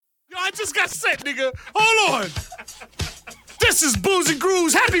I just got set, nigga. Hold on. This is Booze and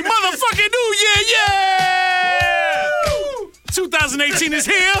Grooves. Happy motherfucking New Year, yeah! 2018 is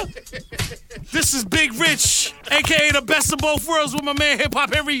here. This is Big Rich, a.k.a. the best of both worlds with my man Hip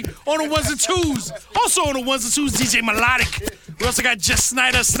Hop Henry on the ones and twos. Also on the ones and twos, DJ Melodic. We also got Jess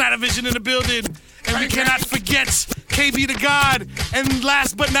Snyder, Snyder Vision in the building. And we cannot forget KB the God. And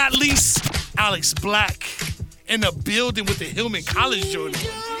last but not least, Alex Black in the building with the Hillman College journey.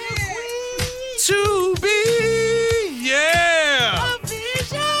 To be, yeah.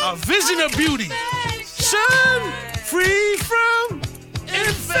 A vision of beauty. Shine free from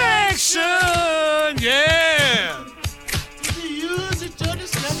infection. Yeah.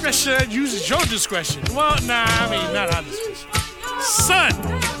 Discretion. Use at your discretion. Well, nah, I mean, not our discretion. Son.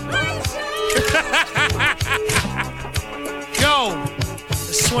 Yo,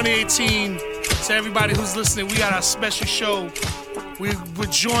 it's 2018. To everybody who's listening, we got our special show. We're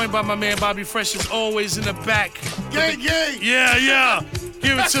joined by my man Bobby Fresh, as always, in the back. Gang, gang. Yeah.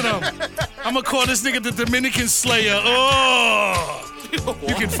 Give it to them. I'm going to call this nigga the Dominican Slayer. Oh.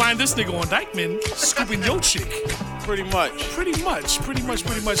 You can find this nigga on Dykeman, scooping your chick. Pretty much.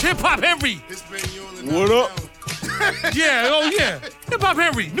 Hip Hop Henry. What up? Yeah, oh yeah. Hip Hop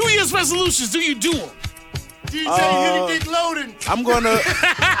Henry. New Year's resolutions, do you do them? DJ Dick Loading. I'm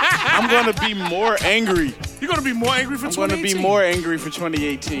gonna be more angry. You're gonna be more angry for 2018? I'm gonna be more angry for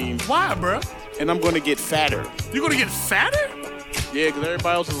 2018. Why, bro? And I'm gonna get fatter. You're gonna get fatter? Yeah, because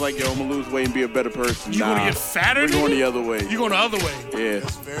everybody else is like, yo, I'm gonna lose weight and be a better person. You gonna get fatter? We're going the other way. You going the other way? Yeah.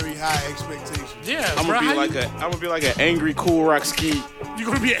 That's very high expectations. Yeah, I'm gonna be like an angry Cool Rock Ski. You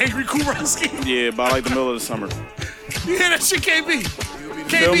gonna be an angry Cool Rock Ski? Yeah, by like the middle of the summer. You hear that shit, KB?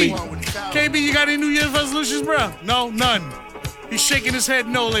 Feel me? KB, you got any New Year's resolutions, bro? No, none. He's shaking his head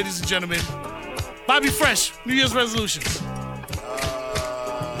no, ladies and gentlemen. Bobby Fresh, New Year's resolutions. Get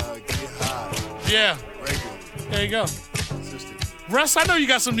high. Yeah. Regular. There you go. Consistent. Russ, I know you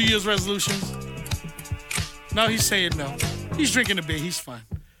got some New Year's resolutions. No, he's saying no. He's drinking a beer. He's fine.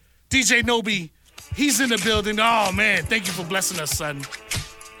 DJ Nobi, he's in the building. Oh, man. Thank you for blessing us, son.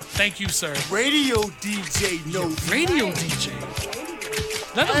 Thank you, sir. Radio DJ Nobi. Radio DJ.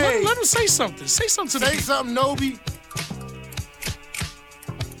 Let him say something. Say something to Say the something, Nobi.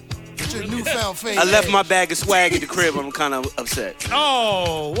 What's your newfound fame? I left my bag of swag at the crib. I'm kind of upset.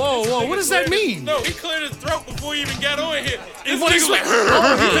 Oh, whoa. What does that mean? No, he cleared his throat before he even got on here. This What is nigga like,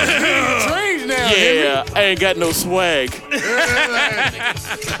 Trained now. Yeah, I ain't got no swag.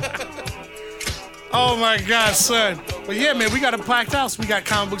 Oh, my God, son. But, yeah, man, we got a packed house. We got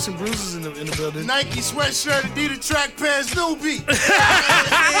Comic Books and Bruises in the building. Nike sweatshirt, Adidas track pants, Nobi.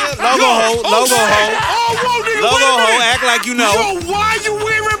 Logo ho. Oh, whoa, nigga, Logo wait a ho. minute. Act like you know. Yo, why you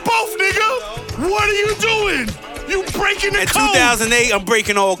wearing both, nigga? What are you doing? You breaking the In code. 2008, I'm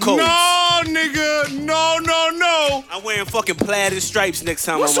breaking all codes. No, nigga. No. I'm wearing fucking plaid and stripes next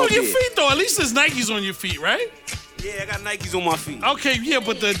time What's I'm on up your here. feet, though? At least there's Nikes on your feet, right? Yeah, I got Nikes on my feet. Okay, yeah,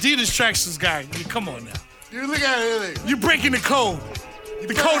 but the Adidas Traxxas guy, come on now. You look at it. You breaking the code.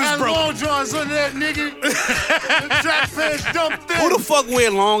 The code is broken. Long johns under that nigga. The track pants dumped in. Who the fuck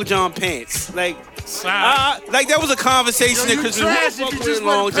wear long john pants? Like that was a conversation Yo, at you Christmas. trash Who if the you fuck just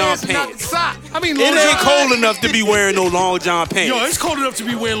wear long wear john pants and not the pants? sock. I mean, It ain't cold enough to be wearing no long john pants. Yo, it's cold enough to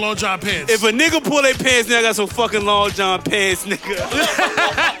be wearing long john pants. If a nigga pull their pants, now I got some fucking long john pants, nigga.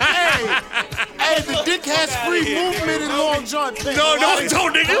 Hey, the dick has free movement in long john pants. No, it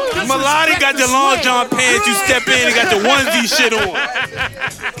don't, nigga. Melody got the long john pants you step in and got the onesie shit on.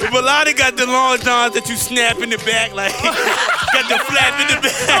 Melody got the long johns that you snap in the back, like got the flap in the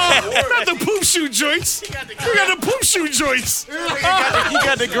back. Not the poop shoe joints. You got the poop shoe joints. He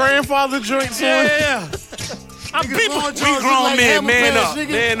got the grandfather joints on. Yeah. I'm Niggas people. long We johns grown look like men, hammer man pants, up,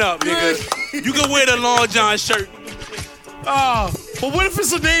 nigga. man up, nigga. You can wear the long john shirt. Oh, but what if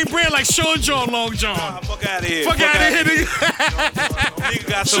it's a name brand like Sean John Long John? Fuck out of here. Fuck out of here, nigga. Nigga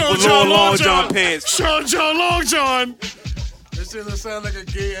got some Sean velour John long john pants. Sean John Long John. That shit don't sound like a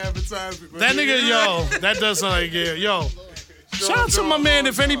gay advertisement. That nigga, yo, that does sound like yeah, yo. Shout out to my man.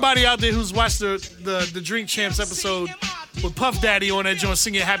 If anybody out there who's watched the Drink Champs episode with Puff Daddy on that joint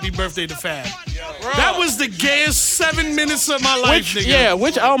singing "Happy Birthday" to Fab. That was the gayest 7 minutes of my life, nigga.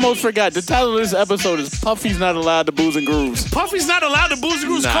 Which I almost forgot. The title of this episode is Puffy's Not Allowed to Booze and Grooves. Puffy's not allowed to booze and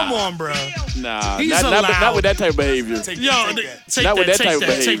grooves. Nah. Come on, bro. Nah, He's not allowed. with that type of behavior. Yo, take Not that, with that take type of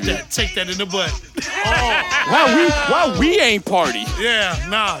that, take behavior. that, take that in the butt. Why we ain't party? Yeah,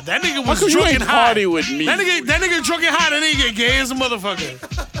 nah, that nigga How was come you drunk ain't and high. party with me? That nigga drunk and high. That nigga gay as a motherfucker.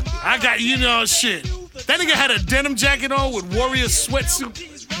 I got shit. That nigga had a denim jacket on with Warrior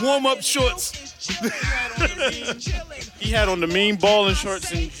sweatsuit, warm up shorts. He had on the mean balling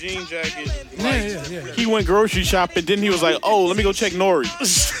shorts and jean jacket. Yeah. He went grocery shopping. Then he was like, "Oh, let me go check Nori."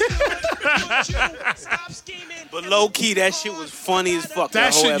 But low key, that shit was funny as fuck.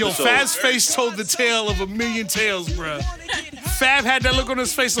 That whole shit, yo, episode. Fab's face told the tale of a million tales, bruh. Fab had that look on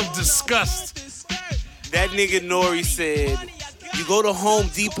his face of disgust. That nigga Nori said, "You go to Home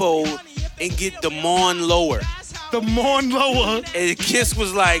Depot and get the Mon Lower." The Mon Lower. And Kiss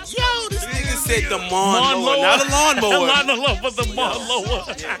was like, "Yo, this nigga said the Mon Lower, not a lawnmower." Not a lawnmower, but the Mon Lower.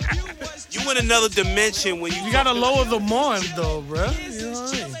 You in another dimension when you gotta lower the Mon, though, bruh. You know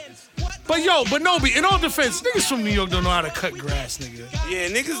what I mean? But Nobi, in all defense, niggas from New York don't know how to cut grass, nigga. Yeah,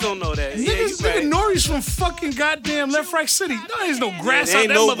 niggas don't know that. Nigga Nori's from fucking goddamn Left Rack City. No, there's no grass out ain't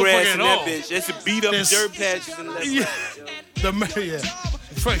that no motherfucker grass at in all. that bitch. That's a beat up dirt patches in Left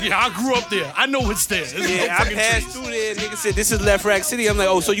Rack. Yeah, I grew up there. I know it's there. There's no I fucking passed trees. through there. Nigga said, "This is Left Rack City." I'm like,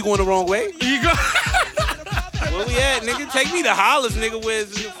 "Oh, so you going the wrong way?" You go. Where we at, nigga? Take me to Hollis, nigga, where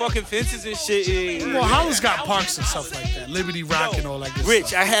the fucking fences and shit. Well, Hollis got parks and stuff like that. Liberty Rock and all that good Rich,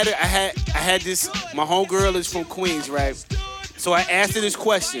 stuff. I had this. My homegirl is from Queens, right? So I asked her this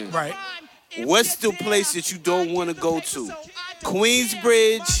question. Right. What's the place that you don't want to go to?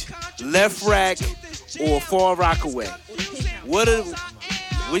 Queensbridge, Left Rack, or Far Rockaway?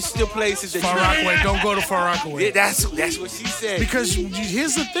 Which the places that Far Rockaway, don't go to Far Rockaway. Yeah, that's what she said. Because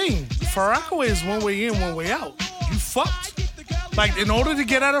here's the thing. Far Rockaway is one way in, one way out. You fucked. Like, in order to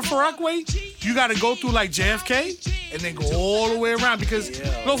get out of Far Rockaway, you got to go through, like, JFK and then go all the way around. Because,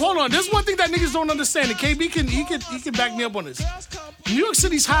 no, hold on. There's one thing that niggas don't understand. And KB can back me up on this. New York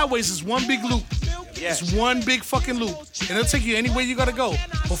City's highways is one big loop. Yeah. It's one big fucking loop. And it'll take you anywhere you got to go.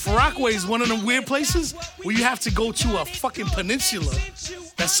 But Far Rockaway is one of them weird places where you have to go to a fucking peninsula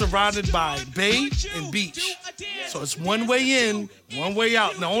that's surrounded by bay and beach. So it's one way in, one way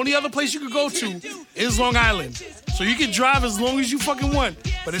out. And the only other place you could go to is Long Island. So you can drive as long as you fucking want,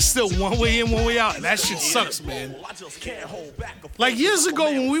 but it's still one way in, one way out. And that shit sucks, man. Like years ago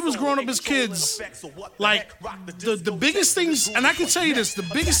when we was growing up as kids, like the biggest things, and I can tell you this, the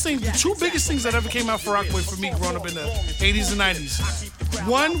two biggest things that ever came out for Rockaway for me growing up in the 80s and 90s.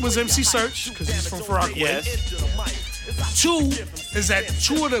 One was MC Search, because he's from Far Rockaway. Yes. Two is that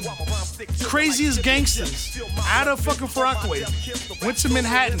two of the craziest gangsters out of fucking Far Rockaway went to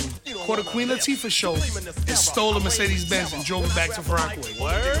Manhattan, caught a Queen Latifah show, and stole a Mercedes-Benz and drove it back to Far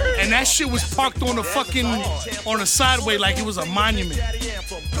Rockaway. And that shit was parked on the fucking, on a sideway like it was a monument.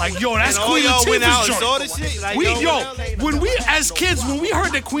 Like, yo, that's And Queen all y'all went out Latifah's and joint. saw the shit? Like, When we, as kids, when we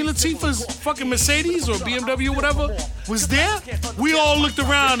heard that Queen Latifah's fucking Mercedes or BMW or whatever was there, we all looked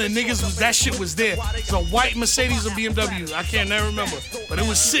around and niggas, that shit was there. It's a white Mercedes or BMW. I can't never remember. But it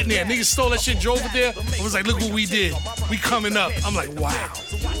was sitting there. Niggas stole that shit, drove it there. It was like, look what we did. We coming up. I'm like, wow.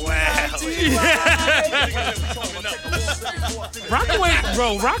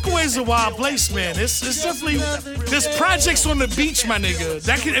 Rockaway's a wild place, man. It's definitely, there's projects on the beach, my nigga.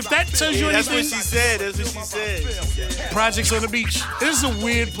 If that tells you That's anything. what she said. Projects on the beach. It is a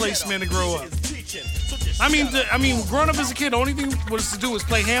weird place, man, to grow up. I mean, growing up as a kid, the only thing was to do was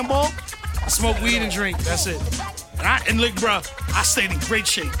play handball, smoke weed, and drink. That's it. And look, bro, I stayed in great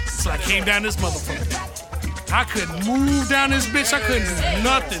shape until I came down this motherfucker. I couldn't move down this bitch. I couldn't do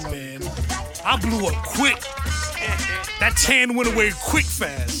nothing, man. I blew up quick. That tan went away quick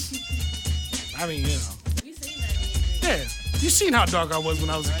fast. I mean, you know. Yeah. You seen how dark I was when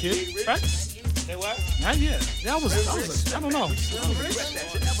I was a kid, right? Say what? Yeah, I was I don't know.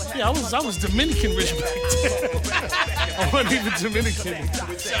 Yeah, I was Dominican rich back then. I wasn't even Dominican.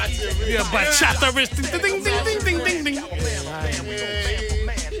 Yeah, bachata rich. Ding, ding, ding, ding, ding, ding, ding.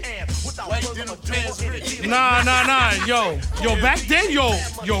 Nah. Yo, back then, yo,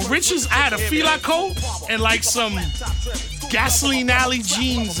 Riches, I had a Fila coat and like some Gasoline Alley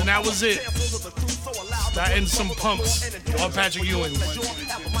jeans, and that was it. And some pumps on Patrick Ewing.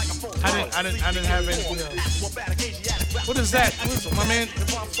 I didn't have anything else. What is that? What's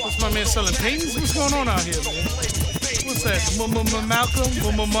my man selling paintings? What's going on out here, man? What's that? Malcolm?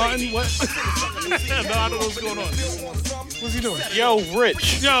 Martin? What? No, I don't know what's going on. What's he doing? Yo,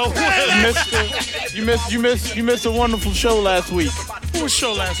 Rich. Yo, You missed a wonderful show last week. what was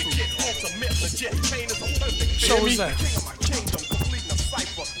show last week? Show was that?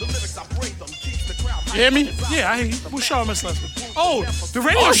 You hear me? Yeah, I hear you. What show I missed last week? Oh, the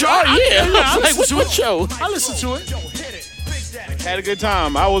radio show. Oh, yeah. I I was like, listened to what it. show? I listened to it. Had a good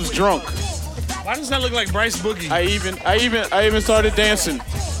time. I was drunk. Why does that look like Bryce Boogie? I even started dancing.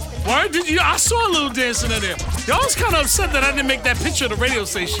 Why did you? I saw a little dancing in there. Y'all was kind of upset that I didn't make that picture of the radio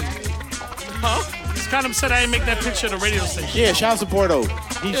station. Huh? It's kind of upset I didn't make that picture of the radio station. Yeah, child support though.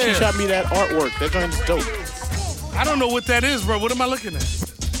 She shot me that artwork. That joint's dope. I don't know what that is, bro. What am I looking at?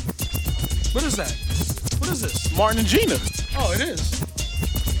 What is that? What is this? Martin and Gina. Oh, it is.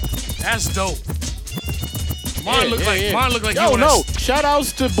 That's dope. Mine look like he Yo, wanna no. Shout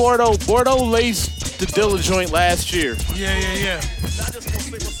outs to Bordeaux. Bordeaux laced the Dilla joint last year. Yeah.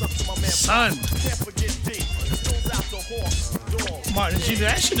 Son. Martin G,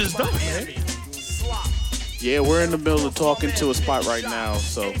 that shit is dope, man. Yeah, we're in the middle of talking to a spot right now,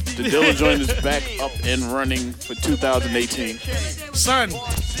 so the Dilla joint is back up and running for 2018. Son,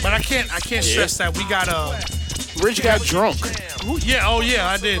 but I can't stress that. We got Rich got drunk. Yeah, oh yeah,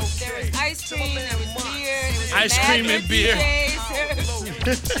 I did. There was ice cream, there was beer, there was Ice cream and beer. It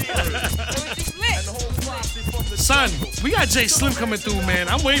was just lit. Son, we got Jay Slim coming through, man.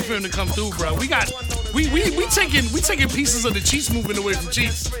 I'm waiting for him to come through, bro. We taking pieces of the Cheats movement away from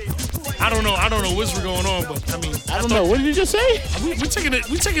Cheats. I don't know what's going on, but I mean, I don't know. What did you just say? We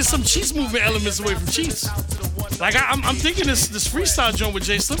taking some Cheats movement elements away from Cheats. Like I'm thinking this freestyle joint with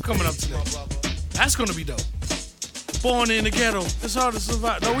Jay Slim coming up today. That's gonna be dope. Born in the ghetto, it's hard to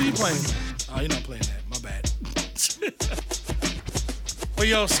survive. No, what you playing? Oh, you're not playing that. My bad. Well,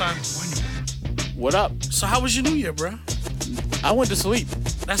 yo, son. What up? So how was your New Year, bro? I went to sleep.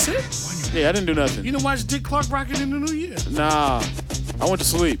 That's it? Yeah, I didn't do nothing. You didn't watch Dick Clark Rocket in the New Year? Nah, I went to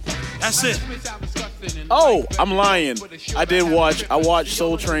sleep. That's it. Oh, I'm lying. I watched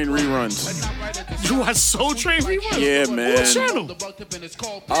Soul Train reruns. You watch Soul Train reruns? Yeah, man. What channel?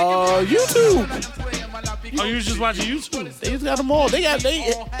 YouTube. Oh, you was just watching YouTube? They just got them all. They have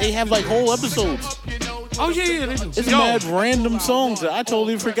like whole episodes. Oh, yeah, they do. It's mad random songs that I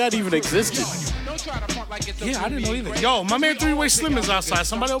totally forgot even existed. Yeah, I didn't know either. Yo, my man 3-Way Slim is outside.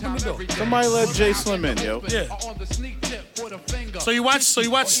 Somebody open the door. Somebody let Jay Slim in, yo. Yeah. So you watch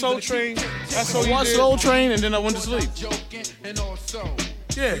Soul Train. That's all I you watched did? Soul Train and then I went to sleep.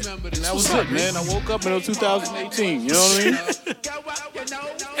 Yeah. And that was it, man. I woke up in 2018. You know what I mean?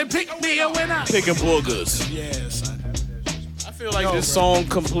 And pick me a winner. Picking boogers. Yeah, son. I feel like this song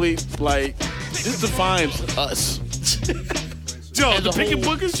this defines us. Yo, the Picking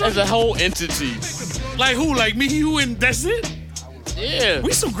Boogers joint? As a whole entity. Like who? Like me, you, and that's it? Yeah.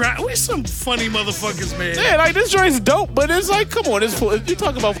 We some funny motherfuckers, man. Yeah, like this joint's dope, but it's like, come on, you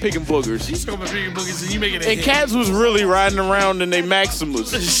talk about picking boogers. You talking about Picking Boogers and you making it. And cats was really riding around in they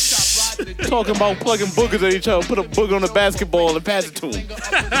Maximus. Talking about plugging boogers at each other, put a booger on a basketball and pass it to him.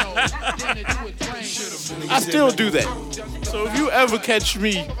 I still do that. So if you ever catch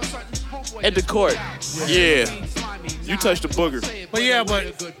me at the court, yeah, you touched the booger. But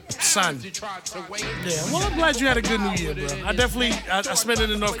son. Yeah, well, I'm glad you had a good New Year, bro. I spent it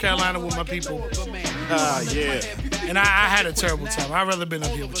in North Carolina with my people. Yeah. And I had a terrible time. I'd rather been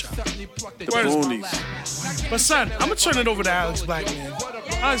up here with y'all. The boonies. But son, I'm gonna turn it over to Alex Black, man.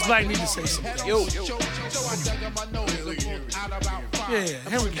 Alex Black need to say something. Yo. Yeah,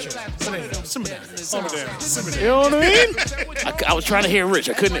 here we go. Simmer down. You know what I mean? I was trying to hear Rich.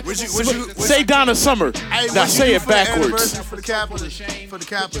 I couldn't. Say Donna Summer. Now say it backwards. For the Kappas.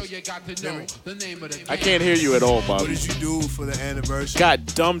 I can't hear you at all, What Bobby. did you do for the anniversary? Got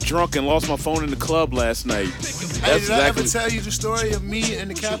dumb drunk and lost my phone in the club last night. Hey, did I ever tell you the story of me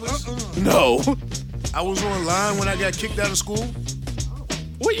and the Kappas? No. I was online when I got kicked out of school.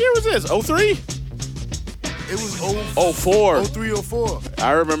 What year was this? 03? It was 04. 03 or 04.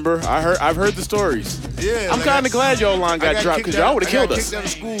 I remember. I've heard the stories. Yeah. I'm kind of glad y'all line got dropped because y'all would have killed us. I got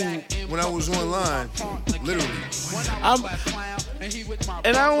kicked out of school when I was online, literally.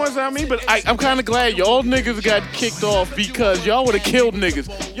 And I don't want to sound mean, but I'm kind of glad y'all niggas got kicked off because y'all would have killed niggas.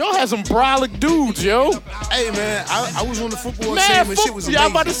 Y'all had some brolic dudes, yo. Hey, man, I was on the football Mad team and shit was amazing.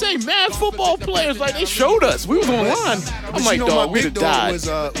 Y'all about to say, mad football players, like they showed us. We was online. I'm like, dog, we'd have died. Was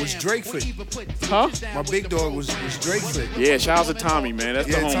Drakeford. Huh? My big dog was Drakeford. Yeah, shout out to Tommy, man. That's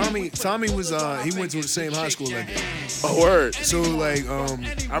the homie. Tommy was, he went to the same high school like that. A word. So, like,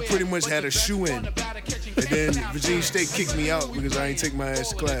 I pretty much had a shoe in. And then Virginia State kicked me out because I ain't take my ass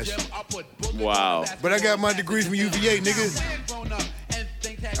to class. Wow. But I got my degree from UVA, nigga.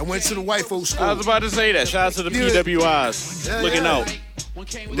 I went to the white folks school. I was about to say that. Shout out to the PWIs. Yeah, Looking yeah. out.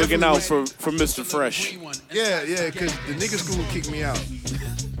 Looking out for Mr. Fresh. Yeah, because the nigga school kicked me out.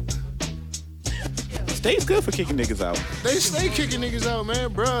 State's good for kicking niggas out. They stay kicking niggas out,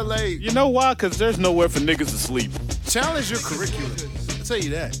 man, bro. Like, You know why? Because there's nowhere for niggas to sleep. challenge your curriculum. I'll tell you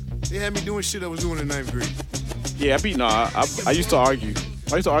that. They had me doing shit I was doing in 9th grade. Yeah, I used to argue.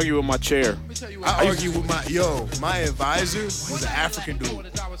 I used to argue with my chair. I argue with my advisor was an African dude.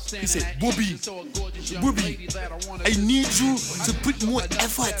 He said, Whoopi, I need you to put more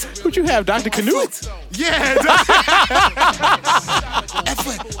effort. What you have, Dr. Canute? Yeah.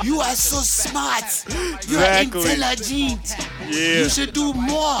 Effort. You are so smart. You Exactly. are intelligent. Yeah. You should do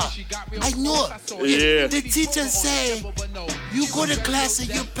more. I know. Yeah. The teacher say you go to class and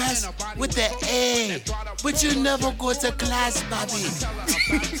you pass with the A, but you never go to class, Bobby.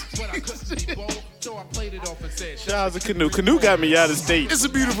 Shout out to Canute. Canute got me out of state. It's a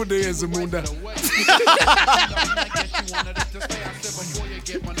beautiful day in Zamunda.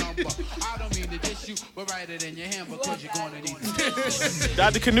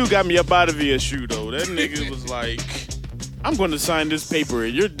 Dr. Canute got me up out of VSU, though. That nigga was like, I'm going to sign this paper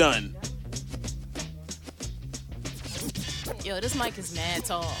and you're done. Yo, this mic is mad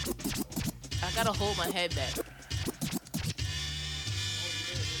tall. I gotta hold my head back.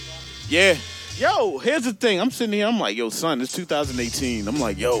 Yeah. Yo, here's the thing. I'm sitting here. I'm like, yo, son, it's 2018. I'm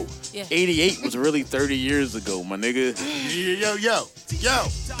like, yo, Yeah. 88 was really 30 years ago, my nigga. Yo.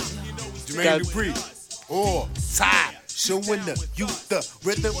 Jermaine Got- Dupri. Or Ty. Showing the youth the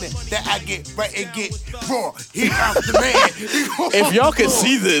rhythm that I get right and get raw. He out the man. If y'all could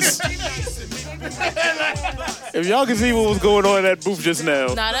see this. If y'all could see what was going on in that booth just now.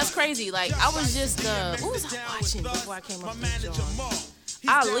 Nah, that's crazy. Like, I was just, what was I watching before I came up with this joint?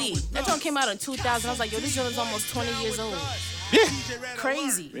 Ali. That joint came out in 2000. I was like, yo, this joint is almost 20 years old. Yeah.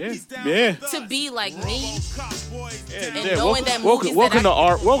 Crazy. Yeah. To be like me and Yeah. knowing that Welcome movies welcome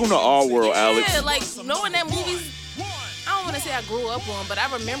to our world, Alex. Yeah, like, knowing that movies, I don't want to say I grew up on, but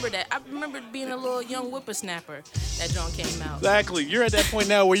I remember that. I remember being a little young whippersnapper that joint came out. Exactly. You're at that point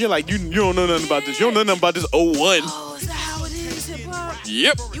now where you're like, you don't know nothing about this. You don't know nothing about this 01. Oh, is that how it is, hip-hop?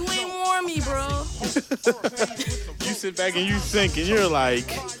 Yep. You ain't warn me, bro. You sit back and you think and you're like,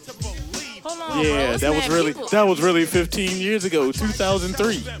 Hold on, bro. yeah, It's that mad people. was really 15 years ago,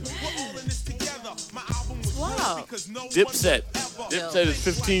 2003. Wow. Dipset. Dipset is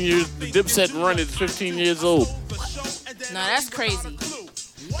 15 years. The Dipset run is 15 years old. Nah, that's crazy.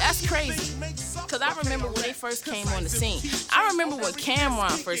 That's crazy. Because I remember when they first came on the scene. I remember when Cameron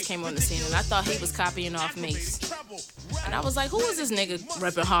first came on the scene, and I thought he was copying off Mace. And I was like, who is this nigga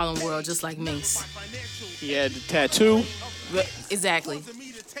repping Harlem World just like Mace? He had the tattoo, Exactly.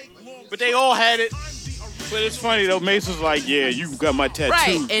 but they all had it. But it's funny though. Mace was like, "Yeah, you got my tattoo.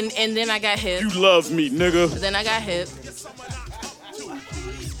 Right, and then I got hip. You love me, nigga." Then I got hip.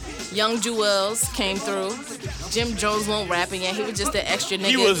 Young Jewels came through. Jim Jones won't rapping yet. He was just an extra nigga.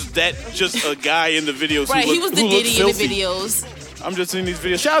 He was just a guy in the videos. right. Who He looked, was the who looked Diddy in the filthy. videos. I'm just in these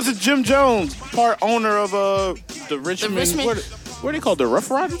videos. Shout out to Jim Jones, part owner of the Richmond. Richmond- What are they called? The Rough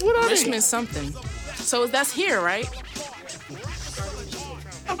Riders? What are Richmond something. So that's here, right?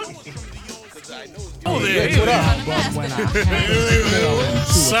 Oh, there.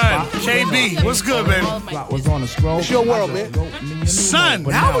 Son, KB, what's good, baby? Was on the scroll. It's your world, man. Son,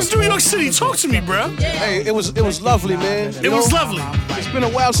 how was New York City? Talk to me, bro. Hey, it was lovely, man. It was lovely. It's been a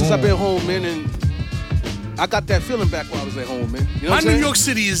while since I've been home, man, and I got that feeling back while I was at home, man. You know My what I'm New saying? York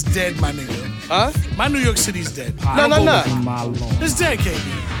City is dead, my nigga. Huh? My New York City's dead. No. It's dead,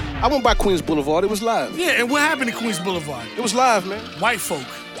 KB. I went by Queens Boulevard. It was live. Yeah, and what happened to Queens Boulevard? It was live, man. White folk.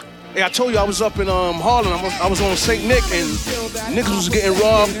 Hey, I told you I was up in Harlem. I was on St. Nick, and niggas was getting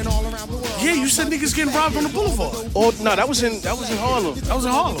robbed. Yeah, you said niggas getting robbed on the boulevard. Oh no, that was in Harlem. I was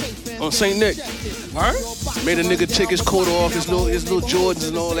in Harlem. On St. Nick. Word? Made a nigga take his coat off, his little Jordans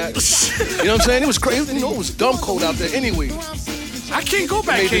and all that. You know what I'm saying? It was crazy. You know, it was dumb cold out there anyway. I can't go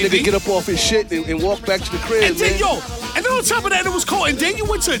back, Made the KB. nigga get up off his shit and walk back to the crib, And then, man. and then on top of that, it was cold. And then you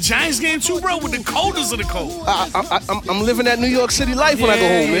went to a Giants game too, bro, with the coldest of the cold. I'm living that New York City life when I go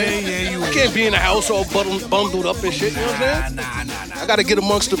home, man. Yeah, you I can't be in the house all bundled up and shit. You know what I'm saying? I gotta get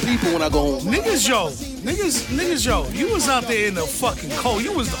amongst the people when I go home. Niggas, yo, you was out there in the fucking cold.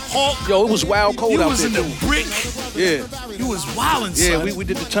 You was the Hulk. Yo, it was wild cold You out was there. in the too. brick. Yeah, You was wildin', yeah. son. We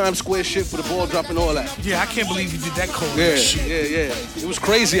did the Times Square shit for the ball drop and all that. Yeah, I can't believe you did that cold Yeah, shit. yeah. It was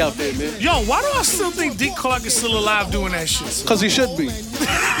crazy out there, man. Yo, why do I still think Dick Clark is still alive doing that shit? son? Cause he should be.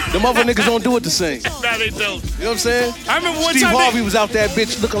 Them other niggas don't do it the same. You Nah, they don't. know what I'm saying? I remember one Steve time Harvey was out that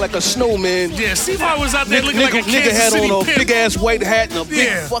bitch looking like a snowman. Yeah, Steve Harvey was out there looking like a Nigga Kansas had City on a pimp. big ass white hat and a big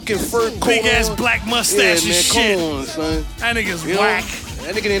Yeah. fucking fur coat Big ass on. black Yeah, mustache man, and shit. come on, son. That nigga's You know? whack.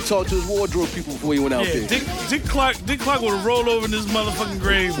 That nigga didn't talk to his wardrobe people before he went out Yeah, there. Dick Clark would have rolled over in his motherfucking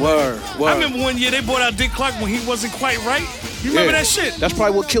grave. Word. I remember one year they brought out Dick Clark when he wasn't quite right. You remember that shit? That's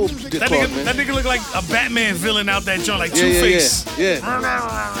probably what killed Dick That Clark, nigga, man. that nigga looked like a Batman villain out that joint, like yeah, Two-Face. yeah.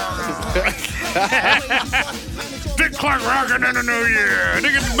 Dick clock rocking in the new year.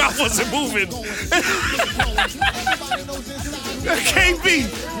 Nigga's mouth wasn't moving. KB,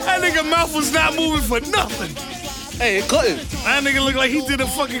 that nigga mouth was not moving for nothing. Hey, it couldn't. That nigga looked like he did a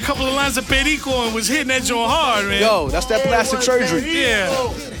fucking couple of lines of Perico and was hitting that joint hard, man. Yo, that's that plastic surgery. Yeah.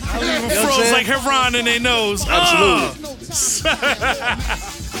 Even froze like Heron in their nose. Absolutely.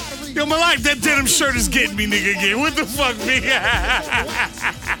 Yo, my life, that denim shirt is getting me, nigga, again. What the fuck, me?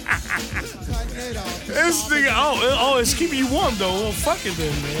 This nigga, it's keeping you warm, though. Well, fuck it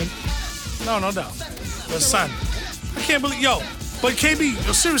then, man. No doubt. But son, I can't believe, but KB,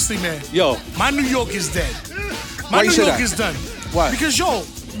 seriously, man. Yo. My New York is dead. Why My you New say York that? is done. Why? Because,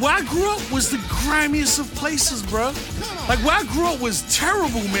 where I grew up was the grimiest of places, bro. Like, where I grew up was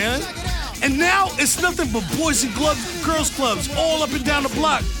terrible, man. And now it's nothing but boys and girls clubs all up and down the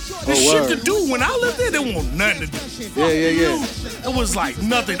block. There's shit to do. When I lived there, there wasn't nothing to do. Yeah. It was like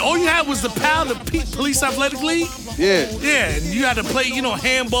nothing. All you had was the PAL, the Police Athletic League. Yeah. Yeah, and you had to play,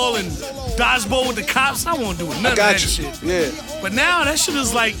 handball and dodgeball with the cops. I won't do none of that shit. Yeah. But now that shit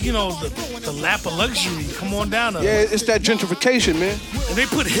is like, the lap of luxury. Come on down there. Yeah, it's that gentrification, man. And they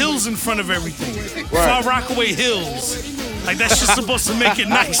put hills in front of everything. Right. Far Rockaway Hills. Like that shit's supposed to make it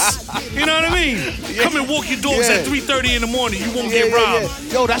nice. You know what I mean? Come and walk your dogs at 3:30 in the morning. You won't get robbed.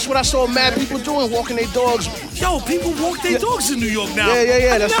 Yeah. Yo, that's what I saw mad people doing, walking their dogs. Yo, people walk their dogs in New York now.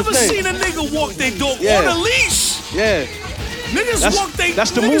 Yeah. I've That's never the thing. seen a nigga walk their dog on a leash. Yeah. Niggas walk they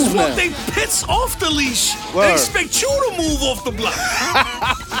pits off the leash. Word. They expect you to move off the block.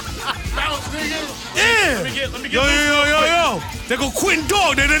 Yeah. Let me get Yo. They go quitting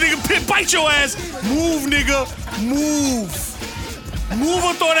dog. They nigga pit bite your ass. Move, nigga. Move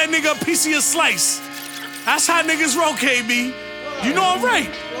or throw that nigga a piece of your slice. That's how niggas roll, KB. You know I'm right.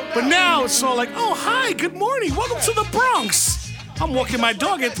 But now it's all like, oh, hi, good morning. Welcome to the Bronx. I'm walking my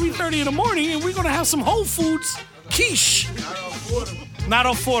dog at 3:30 in the morning and we're gonna have some Whole Foods quiche. Not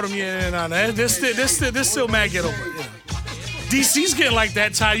on Fordham, no. There's still mad ghetto. Yeah. DC's getting like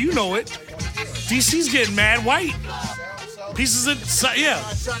that, Ty, you know it. DC's getting mad white. Pieces of,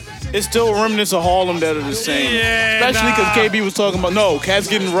 It's still remnants of Harlem that are the same. Yeah, Especially because KB was talking about, cats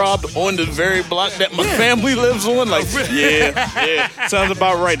getting robbed on the very block that my family lives on. Like, yeah, sounds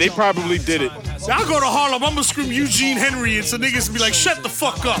about right. They probably did it. I'll go to Harlem, I'm gonna scream Eugene Henry and some niggas be like, shut the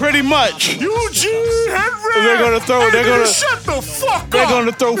fuck up. Pretty much. Eugene Henry! They're gonna shut the fuck up! They're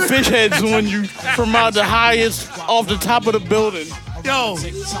gonna throw fish heads on you from out the highest off the top of the building. Yo,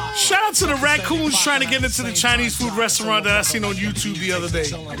 shout out to the raccoons trying to get into the Chinese food restaurant that I seen on YouTube the other day.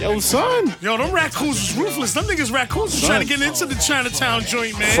 Yo, son. Yo, them raccoons was ruthless. Them niggas raccoons was trying to get into the Chinatown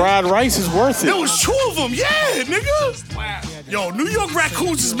joint, man. Fried rice is worth it. There was 2 of them, yeah, nigga. Yo, New York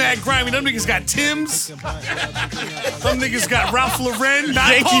raccoons is mad grimy. Them niggas got Tim's. Them niggas got Ralph Lauren.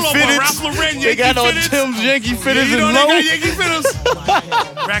 Yankee Fitteds. Ralph Lauren, Yankee They got on Fitteds. Tim's, Yankee Fitteds, You know and they low. got Yankee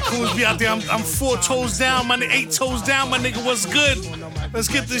Fitteds. Raccoons be out there. I'm 4 toes down, my nigga. 8 toes down, my nigga. What's good? Let's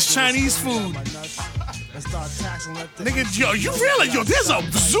get this Chinese food. Nigga, you realize, there's a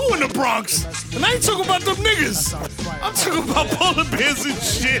zoo in the Bronx. And I ain't talking about them niggas. I'm talking about polar bears and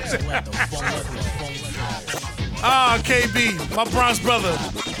shit. KB, my Bronx brother.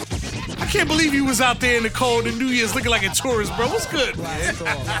 I can't believe you was out there in the cold in New Year's looking like a tourist, bro. What's good, man?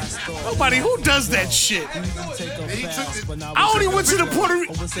 Nobody, who does that shit? I only went to the Puerto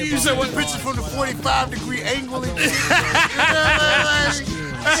Rico. You said what picture from the 45-degree angle?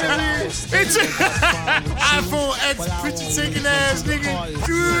 It's iPhone X picture taking ass, nigga.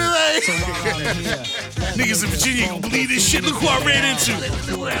 Niggas in Virginia ain't gonna believe this shit. Look who I ran into.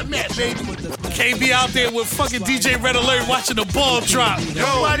 Look where I met, baby. KB out there with fucking DJ Red Alert watching the ball drop.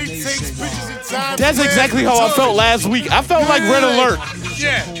 Nobody takes pictures in time. That's exactly how I felt last week. I felt like Red Alert.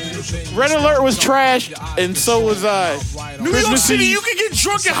 Yeah. Red Alert was trash, and so was I. New York City, you can get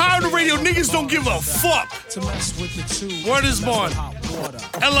drunk and high on the radio. Niggas don't give a fuck. Word is born.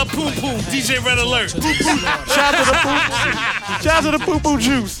 Ella Poo Poo, DJ Red Alert. Shout out to the poo. Shout out to the poo poo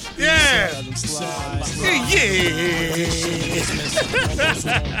juice. Yeah.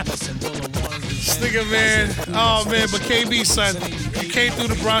 This nigga, man. Oh, man. But KB, son, you came through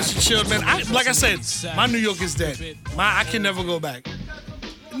the Bronx and chilled, man. Like I said, my New York is dead. I can never go back.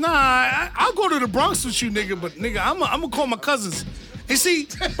 Nah, I'll go to the Bronx with you, nigga. But, nigga, I'm going to call my cousins. And see,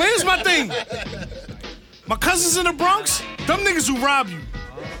 but here's my thing. My cousins in the Bronx, them niggas who rob you.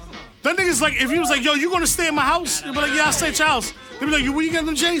 Them niggas, like, if he was like, yo, you going to stay in my house? They'd be like, yeah, I'll stay at your house. They'd be like, where you getting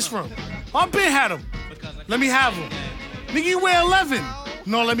them J's from? Oh, I been had them. Let me have them. Nigga, you wear 11.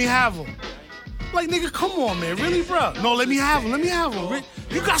 No, let me have them. Like, nigga, come on, man. Really, bro? No, let me have him.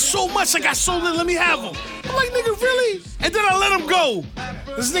 You got so much, I got so little, let me have him. I'm like, nigga, really? And then I let him go.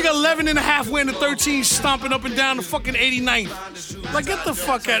 This nigga 11 and a half wearing the 13, stomping up and down the fucking 89th. Like, get the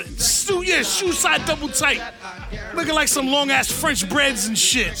fuck out. Shoe side double tight. Looking like some long-ass French breads and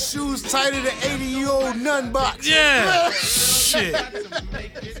shit. Shoes tighter than 80-year-old nun box. Yeah. Shit.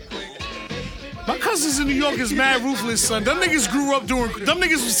 My cousins in New York is mad ruthless, son. Them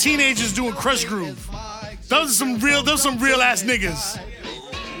niggas was teenagers doing Crush Groove. Those are some real ass niggas.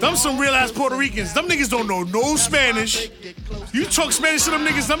 Them some real ass Puerto Ricans. Them niggas don't know no Spanish. You talk Spanish to them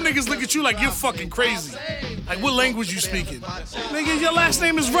niggas look at you like you're fucking crazy. Like, what language you speaking? Nigga, your last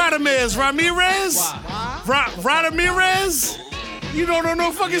name is Ramirez. Ramirez? You don't know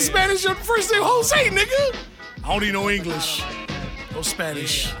no fucking Spanish? Your first name Jose, nigga. I only know English. No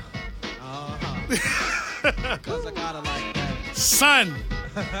Spanish. Son.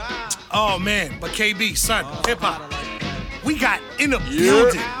 Oh, man. But KB, son, hip-hop. We got in the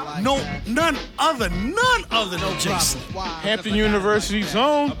building. None other than Jason. Hampton University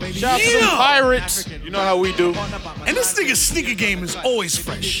zone. Shout out to the Pirates. You know how we do. And this nigga's sneaker game is always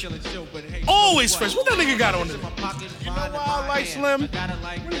fresh. Always fresh. What that nigga got on it? You know why I like Slim?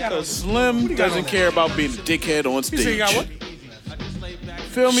 Because Slim doesn't care about being a dickhead on stage. You say you got what?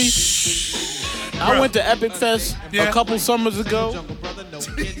 Feel me? I went to Epic Fest a couple summers ago,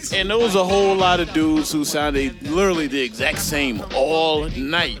 and there was a whole lot of dudes who sounded literally the exact same all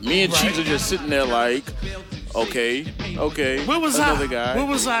night. Me and Cheese are just sitting there like, okay. Where was another I? guy. Where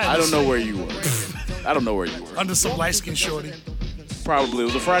was I? I don't know where you were. Under some light-skinned shorty. Probably. It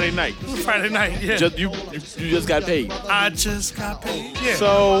was a Friday night. Friday night, yeah. You just got paid. I just got paid, yeah.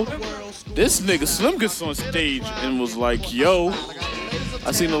 So, this nigga Slim gets on stage and was like, yo,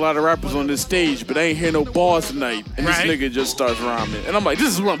 I seen a lot of rappers on this stage, but I ain't hear no bars tonight. And this nigga just starts rhyming. And I'm like,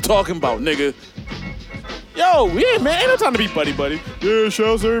 this is what I'm talking about, nigga. Yo, yeah, man, ain't no time to be buddy. Yeah,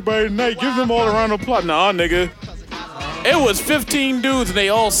 shouts to everybody tonight. Give them all a round of applause. Nah, nigga. It was 15 dudes and they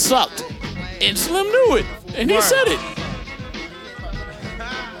all sucked. And Slim knew it. And he said it.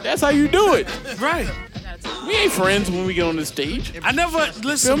 That's how you do it. Right. We ain't friends when we get on the stage. I never,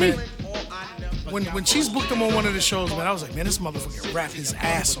 listen, man. When Cheese booked him on one of the shows, man, I was like, man, this motherfucker rap his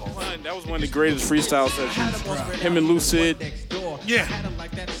ass off. That was one of the greatest freestyle sessions. Him and Lucid. Yeah.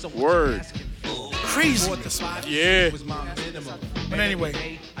 Word. Crazy. Yeah. But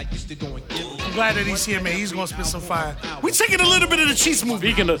anyway, I'm glad that he's here, man. He's gonna spit some fire. We taking a little bit of the Cheese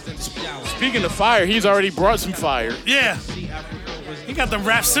movie. Speaking of fire, he's already brought some fire. Yeah. He got them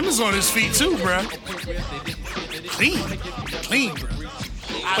Rap Simmons on his feet too, bro. Clean, bro.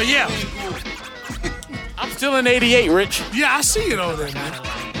 But yeah. I'm still in 88, Rich. Yeah, I see it over there, man.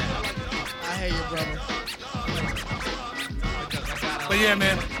 I hear you, brother. But yeah,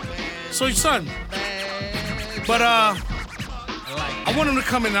 man. So your son. But I want him to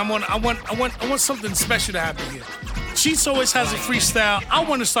come in. I want something special to happen here. Cheats always has a freestyle. I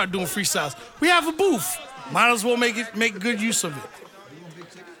want to start doing freestyles. We have a booth. Might as well make good use of it.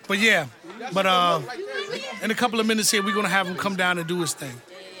 But yeah. But in a couple of minutes here, we're gonna have him come down and do his thing.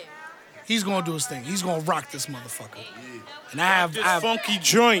 He's gonna do his thing. He's gonna rock this motherfucker. And I have funky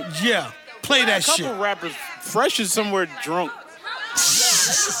joint. Yeah, play that shit. A couple rappers, Fresh is somewhere drunk.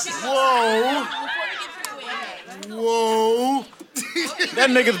 Whoa. That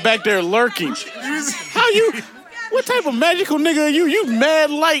nigga's back there lurking. How you? What type of magical nigga are you? You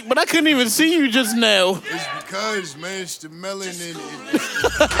mad light, but I couldn't even see you just now. It's because, man, it's the melanin.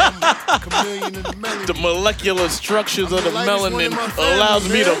 Chameleon of the melanin. The molecular structures of the melanin allows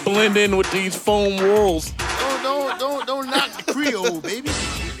me to blend in with these foam walls. Don't knock the Creole, baby.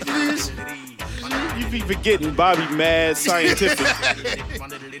 Please. You be forgetting Bobby mad scientific.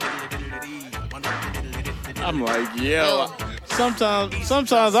 I'm like, yo.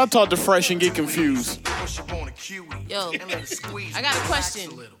 Sometimes I talk to Fresh and get confused. Yo, I got a question.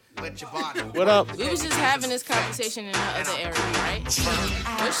 What up? We was just having this conversation in the other area, right?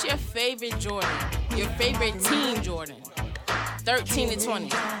 What's your favorite Jordan? Your favorite team Jordan? 13 to 20.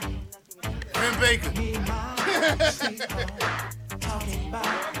 Ben Baker.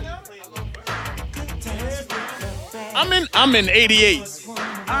 I'm in 88.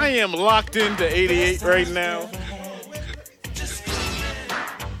 I am locked into 88 right now.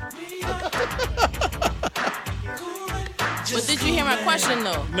 But did you hear my question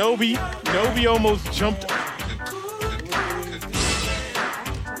though? Nobi almost jumped.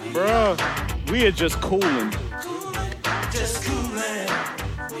 Bruh, we are just cooling.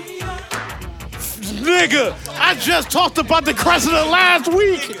 Nigga, I just talked about the Cressida last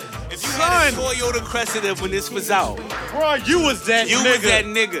week. If you had a Toyota Cressida when this was out, Bro, you was that You nigga. was that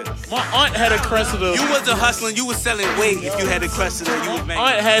nigga. My aunt had a Cressida. You wasn't hustling. You was selling weight. If you had a Cressida, you was making.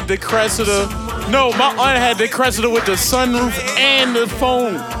 Aunt had the Cressida. No, my aunt had the Cressida with the sunroof and the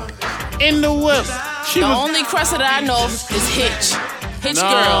phone in the whip. She The was only Cressida I know is Hitch. Hitch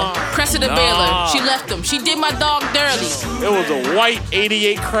Nah. girl. Cressida Nah. Baylor. She left him. She did my dog dirty. It was a white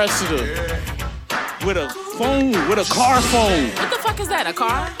 88 Cressida with a phone, with a car phone. What the fuck is that? A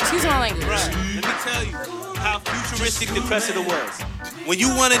car? Excuse my language. Let me tell you how futuristic the Cressida was. When you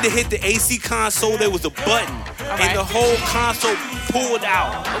wanted to hit the AC console, there was a button, and the whole console pulled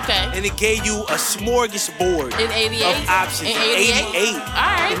out. Okay. And it gave you a smorgasbord In 88? of options. In 88? 88.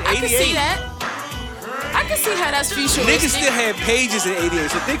 Alright, I can see that. I can see how that's futuristic. Niggas still had pages in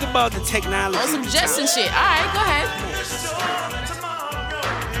 88, so think about the technology. Oh, some Jetson shit. Alright, go ahead.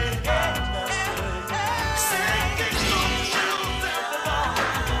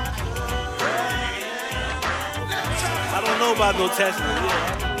 I don't know about no Tesla.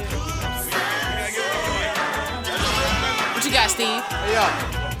 Yeah. What you got, Steve? Yo,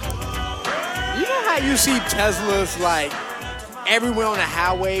 you know how you see Teslas like everywhere on the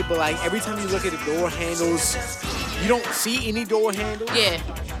highway, but like every time you look at the door handles, you don't see any door handles? Yeah.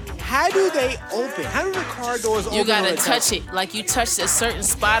 How do they open? How do the car doors open? You gotta on a touch Tesla? it. Like you touch a certain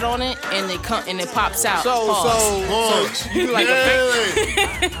spot on it and it pops out. So Pause. you do like a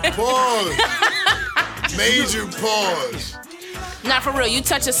Yeah. Pause. Major pause. Not for real. You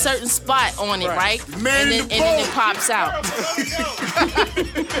touch a certain spot on it, right? Man and in then, the and then boat. it pops out.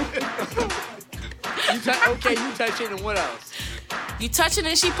 okay, you touch it and what else? You touch it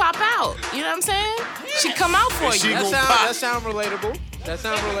and she pop out. You know what I'm saying? She come out for you. That sounds relatable. That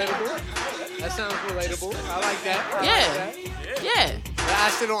sounds relatable. That sounds relatable. I like that. I Yeah. like that. Yeah. But I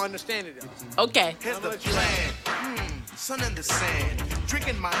still don't understand it though. Okay. Here's the plan. Sun in the sand,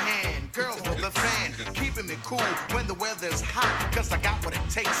 drinking my hand, girls with the fan, keeping me cool when the weather's hot, cause I got what it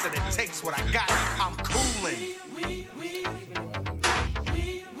takes and it takes what I got. I'm cooling.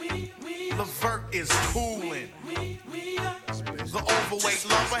 Levert is cooling. The overweight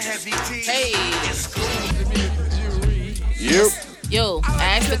lover, heavy tea. Hey. Is cool. Yep. Yo, I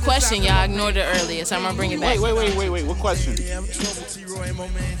asked the question. Y'all ignored it earlier, so I'm gonna bring it back. Wait. What question?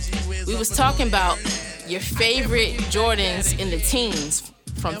 We was talking about your favorite Jordans in the teens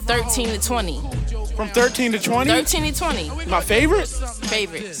from 13 to 20. From 13 to 20? 13 to 20. My favorite?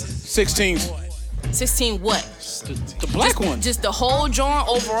 Favorites. 16s. 16 what? The black ones. Just the whole joint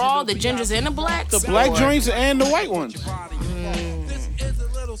overall, the gingers and the blacks? The black Or- joints and the white ones.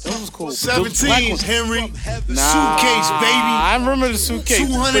 Those was cool. Those black 17s, ones. Henry. Nah, Suitcase, baby. I remember the suitcase.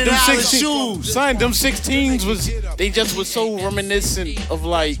 $200 But them 16 shoes. Son, them 16s they just was so reminiscent of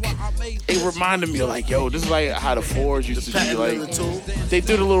like, it reminded me of like, yo, this is like how the 4s used to be patent like. leather toe. They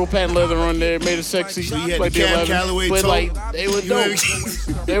threw the little patent leather on there, made it sexy. So you had like the Cab 11s, Calloway but toe. like, they were You know dope. what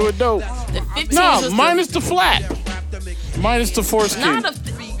I mean? They were dope. The 15s No, was minus the flat. Minus the foreskin. Not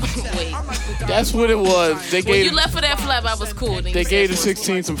a... Wait. That's what it was. They When you gave left for that flap, I was cool. Then they you gave the said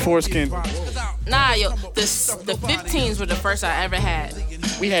 16 some foreskin. Nah, yo, the 15s were the first I ever had.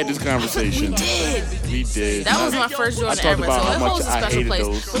 We had this conversation. We did. That was my first I Jordan talked ever, about so how it much holds a I special hated place.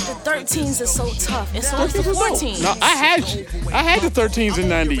 those. But the 13s are so tough, and so is the 14s. No, I had the 13s in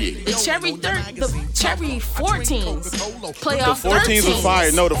 '98. The cherry 14s, The playoff 14s 13s. was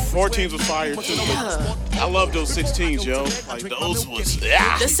fire. No, the 14s was fire too. Yeah. I love those 16s, yo. Like those was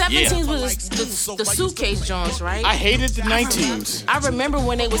yeah. The 17s yeah. was the suitcase joints, right? I hated the 19s. I remember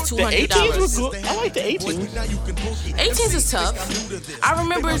when they was The $200. 18s were good. I like the 18s. 18s is tough. I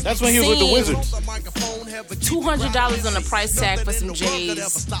remember That's when he was with the seeing Wizards. $200 on the price tag for some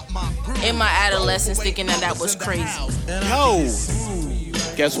J's in my adolescence, thinking that was crazy. Yo,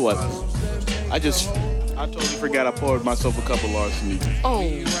 guess what? I totally forgot I poured myself a couple larceny. Oh,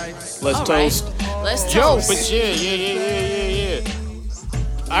 Let's all toast. right. Let's Yo, toast. but yeah.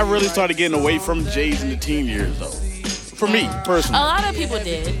 I really started getting away from J's in the teen years, though. For me, A personally. lot of people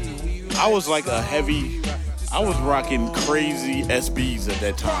did. I was like I was rocking crazy SBs at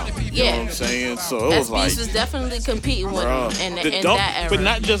that time. You know Yeah. what I'm saying? So it was SBs like, was definitely competing with bruh, them the in dunk, that era. but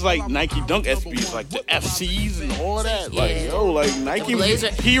not just like Nike Dunk SBs, like the FCs and all of that. Like, Yeah. yo, like Nike The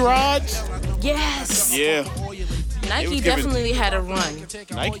Blazer- P-Rods. Yes. Yeah. Nike was giving- definitely had a run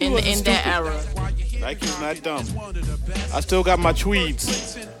Nike in wasn't that stupid. era. Nike's not dumb. I still got my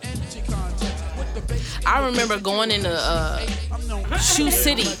tweeds. I remember going into Shoe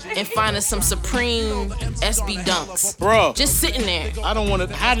City and finding some Supreme SB Dunks. Bro, Just sitting there. I don't want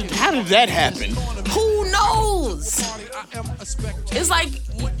to. How did that happen? Who knows? It's like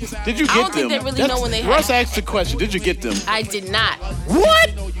Did you get them? I don't think they really know when they Russ have. asked the question. Did you get them? I did not.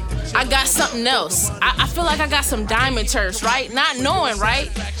 What? I got something else. I feel like I got some diamond turfs, right? Not knowing, right?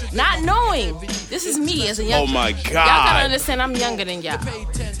 Not knowing. This is me as a young. Oh my God. Y'all gotta understand, I'm younger than y'all.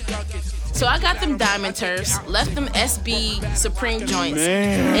 So I got them diamond turfs, left them SB Supreme joints.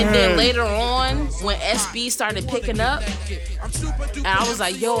 Man. And then later on, when SB started picking up, and I was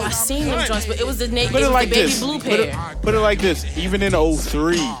like, yo, I seen them joints, but it was the, Put it like baby this. blue pair. Put it like this. Even in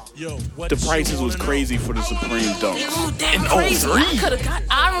 03, the prices was crazy for the Supreme Dunks. Dude, that In crazy. 03? I could have got.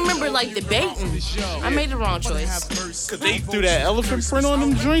 I remember like debating. I made the wrong choice. Cause they threw that elephant print on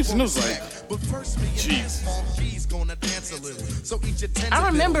them joints, and it was like, jeez. I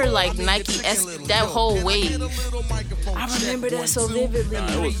remember like Nike that whole wave. I remember that so vividly.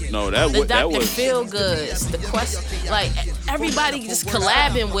 The Dr. Feel Goods, the Quest, like everybody just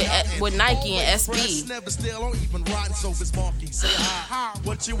collabing with Nike and SB.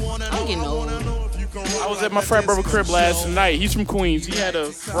 I'm getting old. I was at my frat brother crib last night. He's from Queens. He had a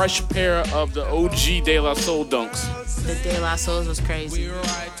fresh pair of the OG De La Soul Dunks. The De La Souls was crazy.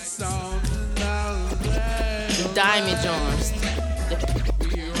 The diamond joints.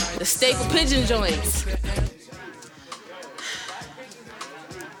 The staple pigeon joints.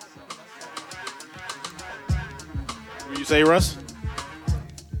 What you say, Russ?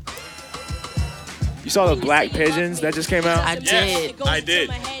 You saw the Black Pigeons that just came out? I did. I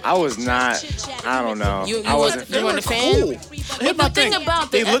did. I was not. I don't know. I wasn't. You weren't a fan? Cool. But the thing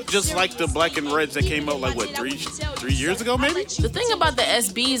about they look just like the black and reds that came out like what 3 years ago, maybe. The thing about the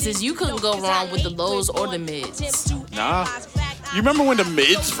SBs is you couldn't go wrong with the lows or the mids. Nah. You remember when the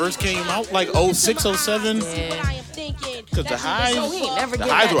mids first came out, like 06, 07? Yeah. Because the highs, We ain't never the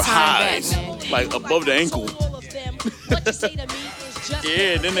get highs that were time highs, back, man. like above the ankle.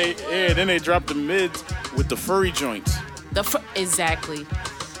 Yeah, then they dropped the mids with the furry joints. Exactly.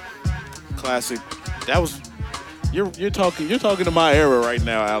 Classic. That was. You're talking to my era right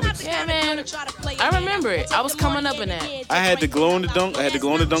now, Alex. Yeah, man. I remember it. I was coming up in that. I had the glow in the dunk. I had the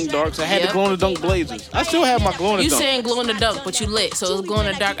glow in the dunk darks. I had the glow in the dunk blazers. I still have my glow in the You dunk. saying glow in the dunk, but you lit, so it was glow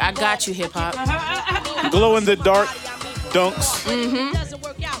in the dark. I got you, hip hop. Glow in the dark dunks.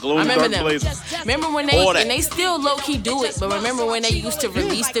 Glow I in the remember dark them. blazers. Remember when they still low key do it, but remember when they used to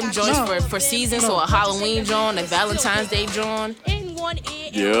release them joints for seasons, so a Halloween joint, a Valentine's Day joint.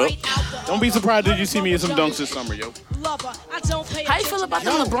 Yeah. Don't be surprised if you see me in some dunks this summer, yo. How you feel about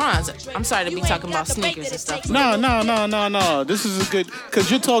the LeBrons? I'm sorry to be talking about sneakers and stuff. No. This is a good, because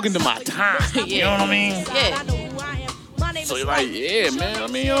you're talking to my time. Yeah. You know what I mean? Yeah. So you're like, yeah, man. I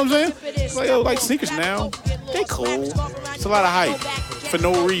mean, you know what I'm saying? It's like, yo, like sneakers now. They cool. It's a lot of hype for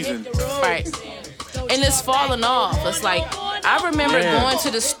no reason. Right. And it's falling off. It's like, I remember going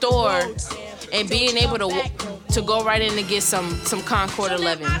to the store and being able to go right in and get some Concord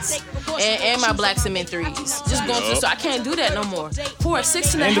 11s and my black cement 3s. Just going to the store. I can't do that no more. For a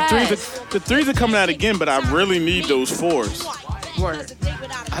 6.5. The threes are coming out again, but I really need those 4s. Word.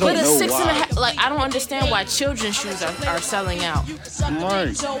 I don't know why. 6.5, like I don't understand why children's shoes are selling out.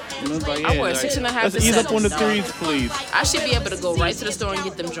 Right. Like, I wear 6.5 let's to ease 7. up on the threes, please. I should be able to go right to the store and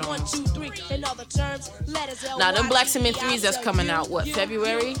get them joints. Now them black cement 3s that's coming out, what,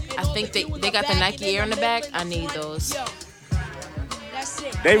 February? I think they got the Nike Air in the back. I need those.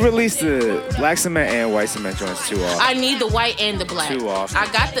 They released the black cement and white cement joints too often. I need the white and the black. Too often.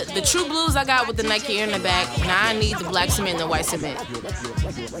 I got the true blues I got with the Nike Air in the back. Now I need the black cement and the white cement.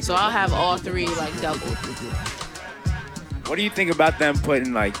 So I'll have all three like double. What do you think about them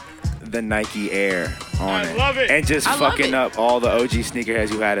putting like the Nike Air on it? Love it. And just I love fucking it. up all the OG sneakerheads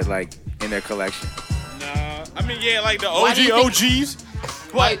who had it like in their collection? Nah, I mean, yeah, like the Why do you OG think- OGs.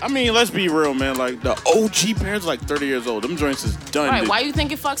 But I mean, let's be real, man. Like the OG pairs, like 30 years old. Them joints is done. Right, why you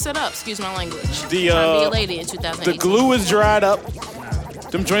think it fucks it up? Excuse my language. The, Trying to be a lady in 2018. The glue is dried up.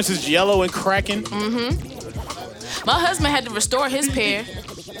 Them joints is yellow and cracking. Mm-hmm. My husband had to restore his pair.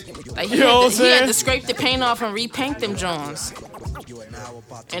 Like he, You know what I'm he saying? had to scrape the paint off and repaint them Johns.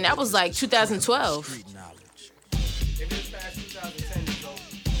 And that was like 2012.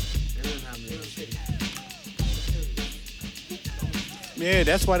 Yeah,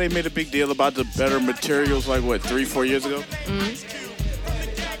 that's why they made a big deal about the better materials, like what, 3-4 years ago?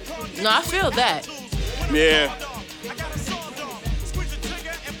 No, I feel that. Yeah.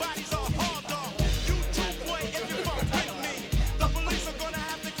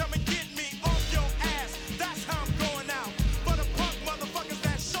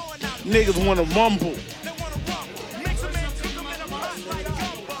 Niggas wanna mumble.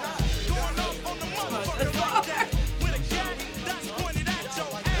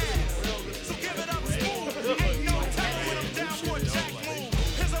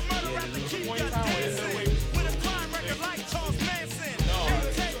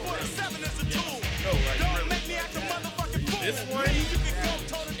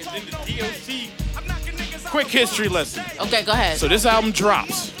 quick history lesson. Okay, go ahead. So this album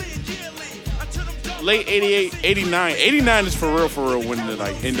drops late 88, 89. 89 is for real when the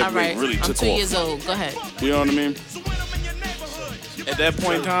like NWA All right, really I'm took 2 off. years old. Go ahead. You know what I mean? At that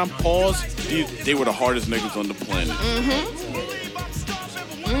point in time, they were the hardest niggas on the planet.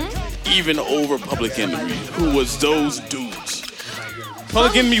 Even over Public Enemy, who was those dudes.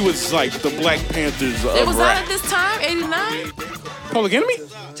 Public Enemy was like the Black Panthers It of was out rap. at this time, 89? Public Enemy?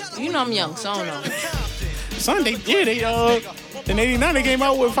 You know I'm young, so I don't know. Son, they in 89 they came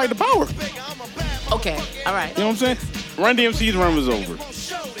out with Fight the Power. Okay, all right. You know what I'm saying? Run DMC's run was over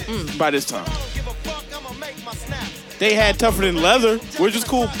by this time. They had Tougher Than Leather, which is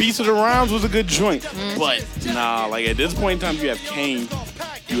cool. Beats of the Rhymes was a good joint. But nah, like at this point in time, you have Kane,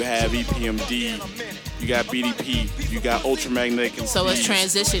 you have EPMD, you got BDP, you got Ultramagnetic and So it's Steve.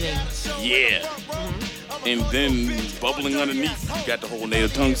 transitioning. Yeah. And then bubbling underneath, you got the whole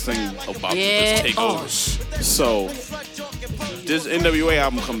Native Tongue thing about to just take over. So this NWA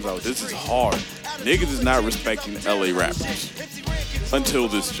album comes out. This is hard. Niggas is not respecting LA rappers until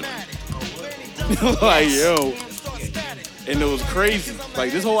this joint. Like, yo. And it was crazy.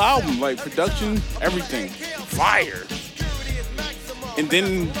 Like, this whole album, like, production, everything. Fire. And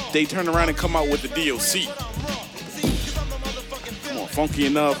then they turn around and come out with the DOC. Come on, funky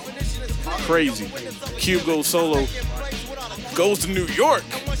enough. Crazy. Cube goes solo. Goes to New York.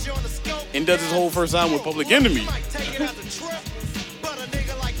 And does his whole first album with Public Enemy.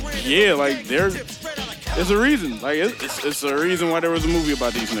 Yeah, like, there's a reason. Like, it's a reason why there was a movie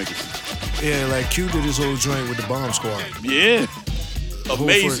about these niggas. Yeah, like Q did his whole joint with the Bomb Squad. Yeah.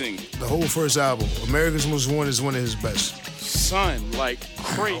 Amazing. The whole first album. America's Most Wanted is one of his best. Son, like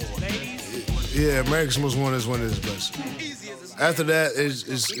crazy. Yeah, America's Most Wanted is one of his best. After that, it's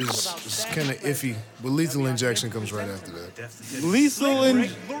kind of iffy, but Lethal Injection comes right after that. Lethal and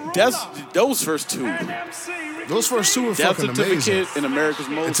those first two. Those first two were Death fucking amazing. Certificate in America's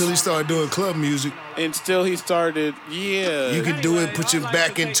Most. Until he started doing club music. And still he started, yeah. You can do it, put your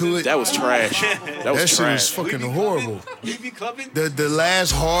back into it. That was trash. That shit was fucking horrible. The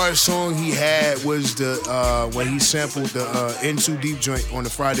last hard song he had was the when he sampled the In Too Deep joint on the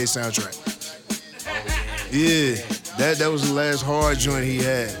Friday soundtrack. Yeah, that was the last hard joint he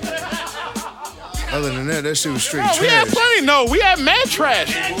had. Other than that shit was straight trash. We had plenty. No, we had mad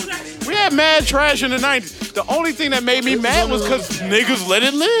trash. We had mad trash in the 90s. The only thing that made me mad was because niggas let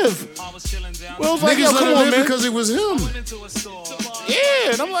it live. Well, it was like, yo, come on, man. Because it was him.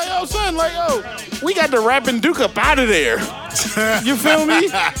 Yeah, and I'm like, yo, son, like, yo, we got the rapping Duke up out of there. You feel me?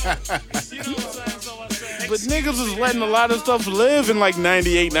 But niggas was letting a lot of stuff live in like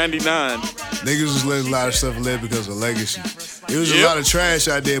 98, 99. Niggas was letting a lot of stuff live because of legacy. There was a lot of trash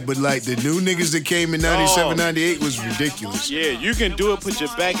out there, but like the new niggas that came in 97, 98 was ridiculous. Yeah, You Can Do It, Put Your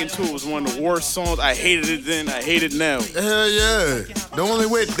Back Into It was one of the worst songs. I hated it then, I hate it now. Hell yeah. The only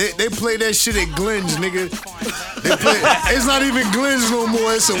way, they play that shit at Glenn's, nigga. They play, it's not even Glenn's no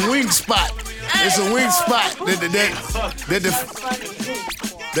more, it's a wing spot. It's a wing spot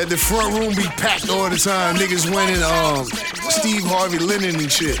that the front room be packed all the time. Niggas winning Steve Harvey Lennon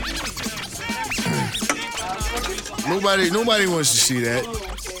and shit. Nobody wants to see that.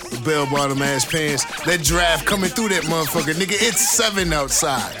 The bell-bottom ass pants. That draft coming through that motherfucker. Nigga, it's 7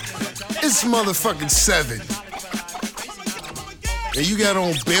 outside. It's motherfucking 7. And you got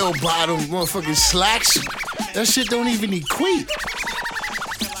on bell-bottom motherfucking slacks. That shit don't even equate.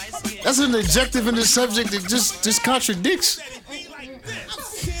 That's an adjective in the subject that just contradicts.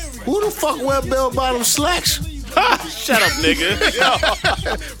 Who the fuck wear bell-bottom slacks? Shut up, nigga.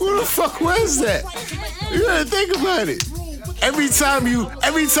 Who the fuck wears that? You gotta think about it. Every time you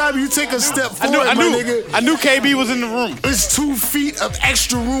take a step forward, my nigga. I knew KB was in the room. It's 2 feet of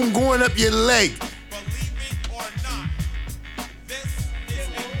extra room going up your leg.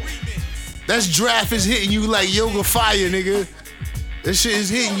 That draft is hitting you like yoga fire, nigga. That shit is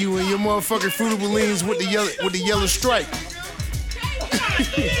hitting you in your motherfucking Fruitable Leans with the yellow stripe.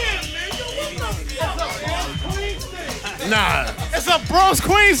 Nah. It's a Bronx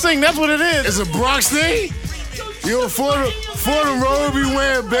Queens thing, that's what it is. It's a Bronx thing? Yo, for the road be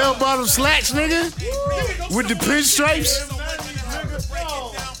wearing bell-bottom slacks, nigga? With the pinstripes?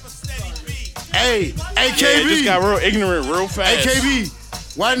 Hey, KB. Yeah, it just got real ignorant real fast. Hey,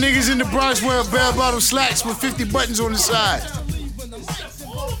 KB, why niggas in the Bronx wearing bell-bottom slacks with 50 buttons on the side?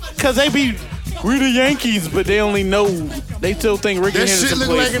 Cause we the Yankees, but they only know, they still think Ricky That Henderson shit look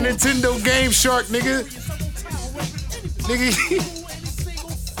plays like a for 'em. Nintendo Game Shark, nigga.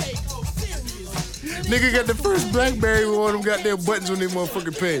 Nigga got the first BlackBerry with all them goddamn buttons on their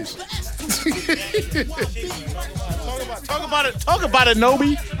motherfucking pants. Talk about it,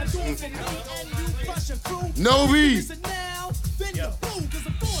 Nobi. Novi.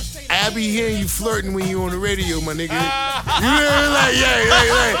 I be hearing you flirting when you on the radio, my nigga. You know, like,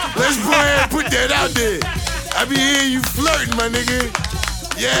 yeah. Let's go ahead and put that out there. I be hearing you flirting, my nigga.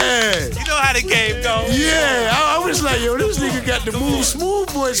 Yeah. You know how the game goes. Yeah, I was like, yo, this nigga got the move smooth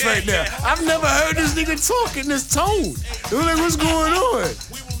voice right now. I've never heard this nigga talk in this tone. I'm like, what's going on?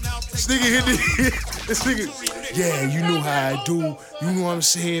 This nigga hit this nigga, yeah, you know how I do. You know what I'm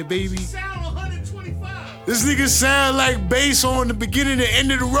saying, baby? This nigga sound like bass on the beginning and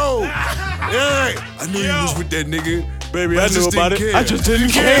end of the road. Yeah, I knew you was with that nigga. Baby, I knew about it. I just didn't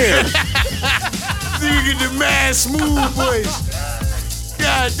care. This nigga get the mad smooth voice.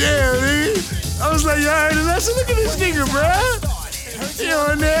 God damn, nigga. I was like, y'all heard it? I said, look at this nigga, bruh. You know,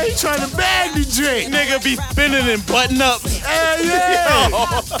 in there, he trying to bag the drink. Nigga be spinning and button up. Yeah.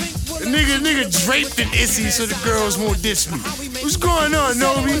 Nigga draped in Issy so the girls won't diss me. What's going on,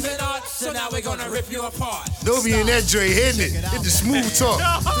 Novi? Novi in that joint hitting it. Hit the smooth talk.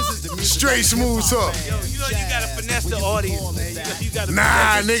 Straight smooth talk. You know you gotta finesse the audience.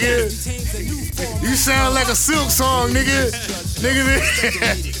 Nah, nigga. You sound like a Silk song, nigga.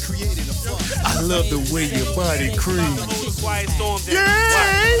 I love the way your body creams.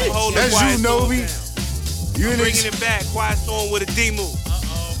 Yeah. That's you, Novi. You bringing it back. Quiet Storm with a D move.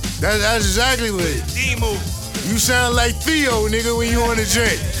 That's exactly what it is. D move. You sound like Theo, nigga, when you on the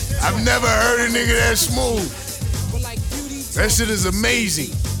drink. I've never heard a nigga that smooth. That shit is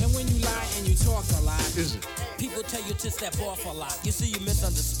amazing. And when you lie and you talk a lot, people tell you to step off a lot. You see, you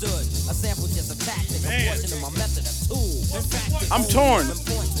misunderstood. A sample just a tactic, a portion of my method, a tool. I'm torn.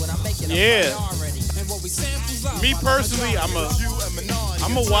 Yeah. Me personally, I'm a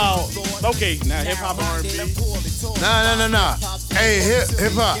wild. Okay, now hip hop R&B. Nah. Hey,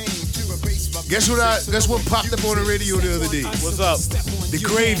 hip hop. Guess what popped up on the radio the other day? What's up? The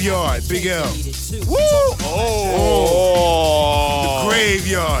Graveyard, Big L. Woo! Oh. The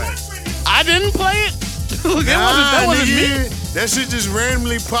Graveyard. I didn't play it. That wasn't me. That shit just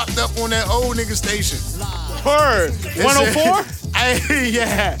randomly popped up on that old nigga station. Heard. 104?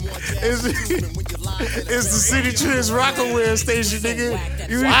 Yeah. It's the City Trends Rockaware station, nigga.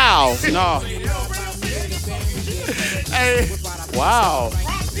 Wow. No. Hey. Wow.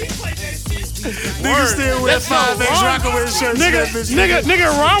 Nigga still wear 5X Rockaware shirts. Nigga,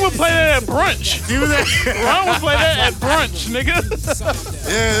 Ron would play that at brunch. Ron would play that at brunch, nigga.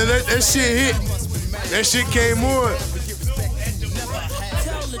 Yeah, that shit hit. That shit came on.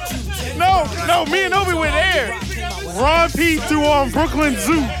 No, me and Obi were there. Ron P threw on Brooklyn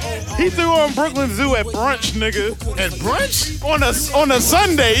Zoo. He threw on Brooklyn Zoo at brunch, nigga. At brunch? On a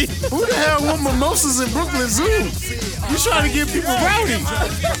Sunday. Who the hell want mimosas in Brooklyn Zoo? You trying to get people rowdy?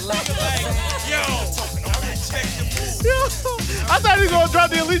 Yo, I thought he was gonna drop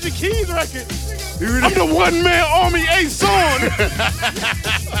the Alicia Keys record. I'm the one-man army A-Song.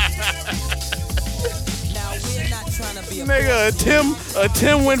 Nigga, a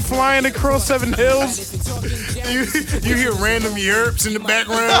Tim went flying across 7 hills. You hear random yerps in the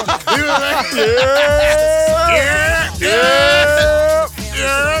background. You know that?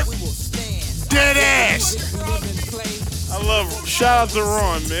 Yeah. Dead ass. I love him. Shout out to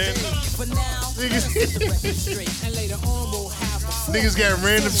Ron, man. Niggas got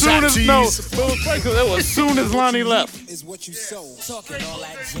random chopped cheese. No, but it was funny because that was soon as Lonnie left.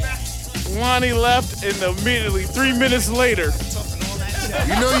 Lonnie left, and immediately 3 minutes later.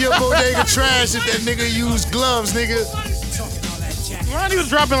 You know your bodega trash if that nigga used gloves, nigga. Lonnie was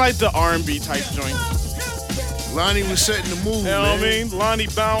dropping like the R&B type joint. Lonnie was setting the mood, you know what I mean? Lonnie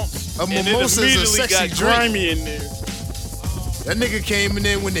bounced, a mimosa is a sexy got drink. grimy in there. That nigga came in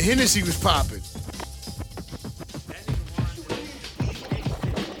there when the Hennessy was popping.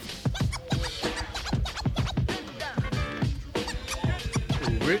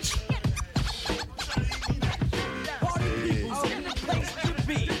 Rich?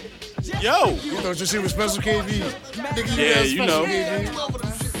 Yo! You thought your shit was Special KV? Nigga, yeah, you know.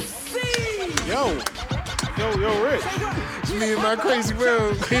 Yo, Rich. It's me and my crazy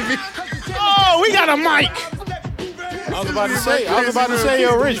world, baby. Oh, we got a mic! I was about to say,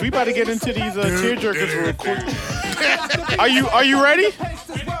 yo, Rich, we about to get into these tearjerkers real quick. Are you ready?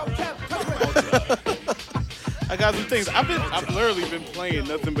 I got some things. I've literally been playing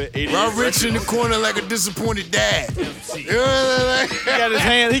nothing but 80s. Rob Rich in the corner like a disappointed dad. He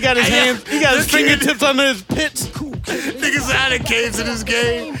got his fingertips under his pits. Niggas out of came to this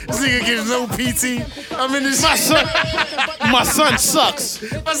game. This nigga gets no PT. I'm in this. My son sucks.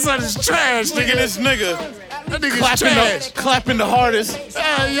 My son is trash, Look nigga. at this nigga. That nigga's trash. Clapping the hardest.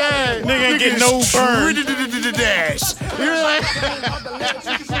 Yeah. Nigga ain't getting no burn. Dash. You know like,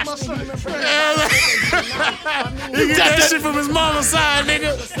 he get that shit from his mama's side,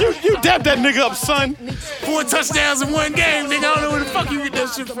 nigga. You dapped that nigga up, son. 4 touchdowns in one game, nigga. I don't know where the fuck you get that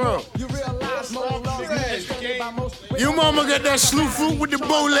shit from. Your mama got that slew fruit with the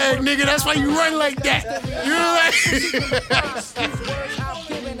bow leg, nigga. That's why you run like that. You know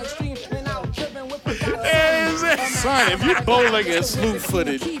Son, if you bow-legged and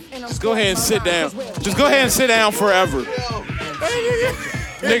slew-footed, just go ahead and sit down. Just go ahead and sit down forever.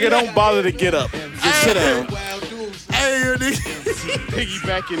 Nigga, don't bother to get up. Just sit down. Hey, nigga.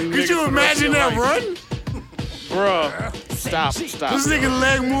 Piggybacking. Could you imagine that run? Bruh, stop. This nigga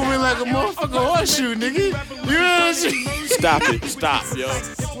leg moving like a motherfucking horseshoe, nigga. You know what I'm saying? Stop it. Stop, yo.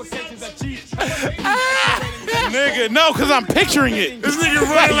 Nigga, no, because I'm picturing it. This nigga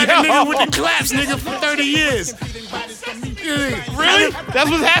running like a nigga with the claps, nigga, for 30 years. Really? That's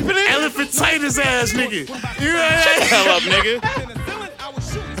what's happening? Elephantitis ass, nigga. You know Shut the hell up, nigga.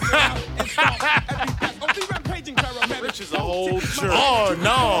 Rich is a whole jerk. Oh,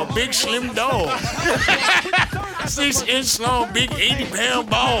 no. Big slim dog. 6-inch long, big 80-pound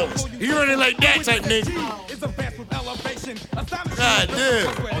balls. He running like that type nigga. God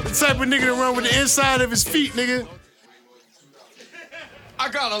damn. The type of nigga that run with the inside of his feet, nigga. I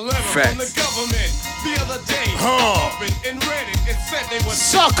got a letter from the government the other day. And read it. It said they were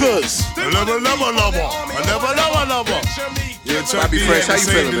suckers. Lubba. Yeah, Chuck B had the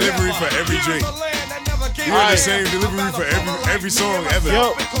same delivery for every drink. He had the same delivery for every song ever.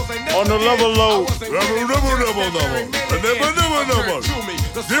 Yo, on the level low.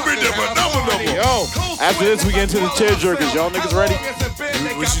 Yo, after this we get into the tear jerkers. Y'all niggas ready?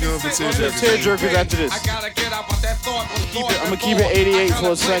 What you doing for tear jerkers? Tear jerkers after this. I'm gonna keep it 88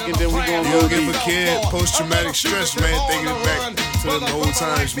 for a second, then we gonna go give deep. a kid post-traumatic stress, man, thinking back to them old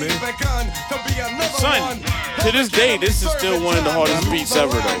times, man. Son, to this day, this is still one of the hardest beats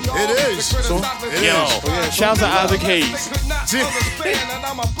ever, though. It is. So, shout out to Isaac Hayes.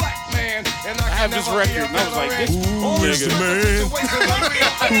 I have this record, and I was like, this Who is the man?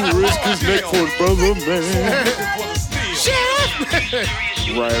 Who risked his neck for his brother, man?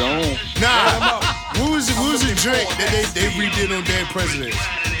 Right on. Nah, who's the drink that they redid on Dead Presidents?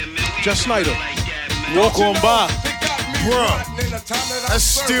 Just Snyder. Walk on by. Bruh, that's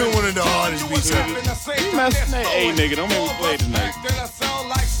still one of the hardest beats ever. Hey, nigga, don't make me play tonight. There's our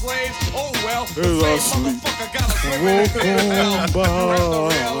sleep. Walk on by.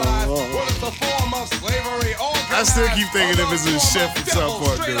 I still keep thinking of him as a chef from South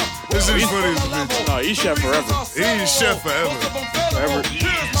Park, dude. This is funny as a bitch. No, he's chef forever. He's chef forever.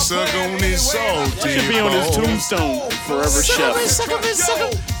 Suck on his soul. He should be on his tombstone. Forever chef.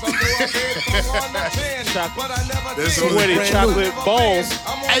 That's Sweaty chocolate balls.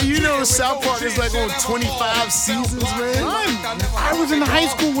 Hey, you know South Park is like on 25 seasons, man? I was in high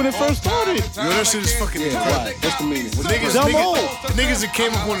school when it first started. Yo, that shit is fucking incredible. What's the meaning? Niggas that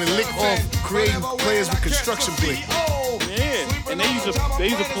came up on the lick off creating players with construction blick. Yeah, and they used to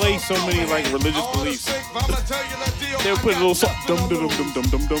play so many like religious beliefs. They would put a little song, dum dum dum dum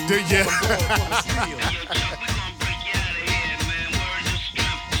dum dum. Yeah.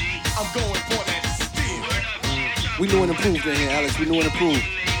 We new and improved in here, Alex. We new and improved.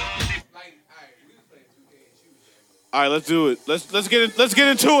 All right, let's do it. Let's get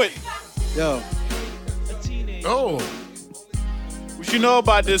into it. Yo. Oh. What you know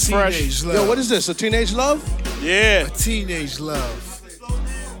about this fresh? Yo, what is this? A teenage love? Yeah. A teenage love.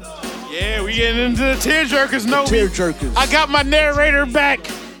 Yeah, we getting into the tear jerkers. No, tear jerkers. I got my narrator back.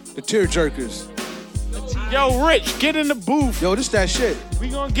 The tear jerkers. Yo, Rich, get in the booth. Yo, this that shit. We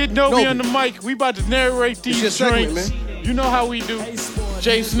gonna get Nobi on the mic. We about to narrate these your segment, drinks. man. You know how we do.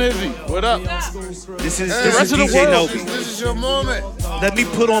 Jay Snizzy, what up? This is world. DJ Nobi. This is your moment. Let me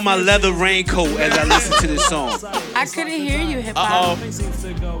put on my leather raincoat as I listen to this song. I couldn't hear you, hip hop.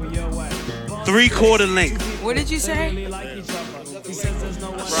 3/4 length. What did you say? She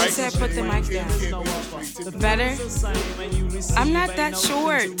said put the mic down. Better? I'm not that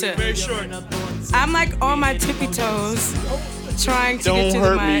short. Very short. I'm like on my tippy toes trying to get Don't to the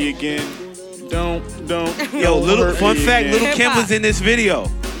hurt mic. me again. Don't. Yo, little fun fact, Little Hip Kim hop. was in this video.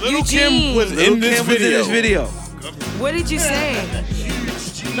 Little Kim was Little in this Kim was in this video. What did you say?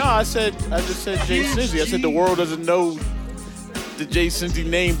 No, I just said Jay Snizzy. I said the world doesn't know the Jay Snizzy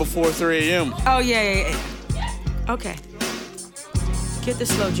name before 3 a.m. Oh, yeah. Okay. Get the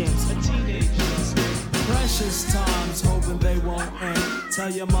slow jams. Precious times, hoping they won't end.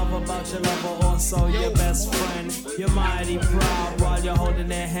 Tell your mother about your lover, also your best friend. You're mighty proud while you're holding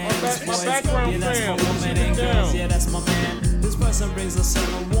their hands. Boys, yeah, that's my woman and girls, yeah, that's my man. This person brings a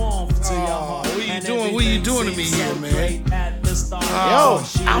certain warmth to your heart. What are you doing? What are you doing to me here, man? Yo,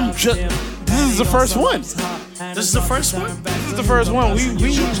 I'm just. This is the first one. This is the first one? This is the first one.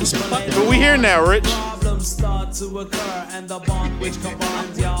 But we here now, Rich. Start to occur and the bond which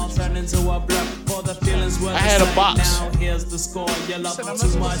combines y'all turn into a blur for the feelings were I had a box. Now here's the score, you love them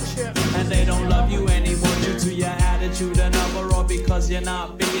too much and they don't love you anymore due to your attitude and number or because you're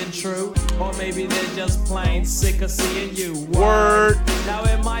not being true or maybe they're just plain sick of seeing you. Word. Now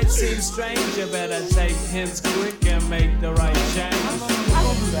it might seem strange, you better take hints quick and make the right change.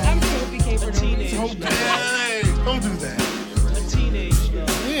 I'm Sophie K. for teenage. Hey, don't do that. A teenage girl.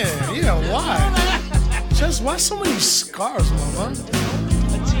 Yeah, why? Just why so many scars, mama?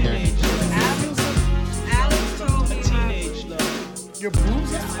 A teenage Your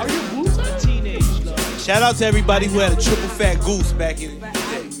boobs out? Are your boobs out? A teenage love. Shout out to everybody who had a triple fat goose back in the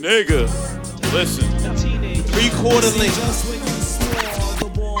day. Nigga, listen. 3/4 length.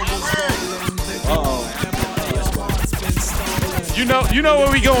 You know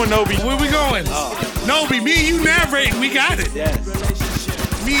where we going, Nobi? Where we going? Nobi, me and you narrating, we got it. Yes.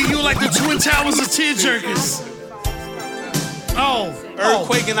 Me and you like the Twin Towers of tear jerkers. Oh.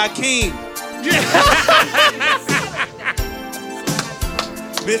 Earthquake and Akeem. Yeah.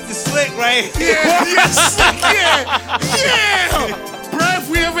 Mr. Slick, right? Yeah, Slick, yeah. Bruh, if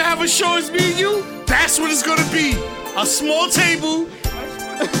we ever have a show as me and you, that's what it's gonna be. A small table,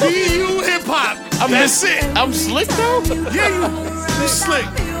 me and you, hip hop. That's it. I'm Slick though? Yeah, you Slick.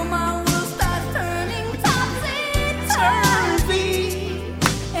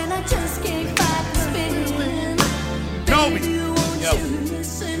 Nobi.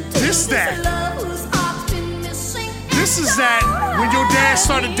 This is that when your dad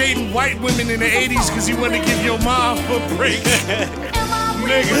started dating white women in the 80s because he wanted to give your mom a break.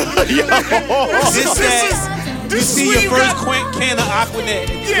 Nigga. You see your first can of Aquanet.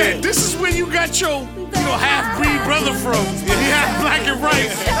 Yeah, this is when you got your half-breed brother from. He half black and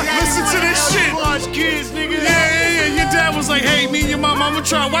white. Listen to this shit. Watch kids, nigga. Yeah. Your dad was like, hey, me and your mom, I'm gonna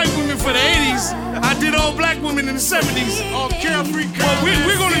try white women for the 80s. I did all black women in the 70s. All carefree. Well,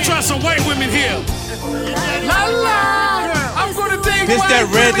 we're gonna try some white women here. La la. I'm gonna date This white that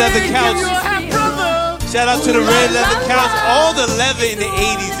red women, leather couch. give you a half-brother. Shout out to the red leather couch. All the leather in the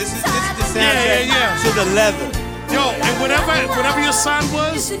 80s. This is the soundtrack Yeah. to the leather. Yo, and whatever your sign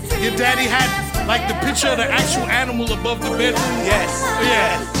was, your daddy had like the picture of the actual animal above the bedroom. Yes.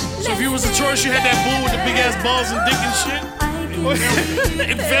 Yeah. So if you was a tourist, you had that bull with the big ass balls and dick and shit.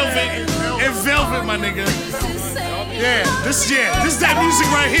 In velvet, my nigga. Yeah, this is that music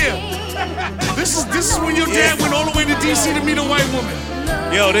right here. This is when your dad went all the way to DC to meet a white woman.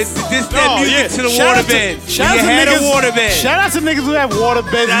 Yo, this that music to the waterbed. Shout out to had niggas. a waterbed. Shout out to niggas who have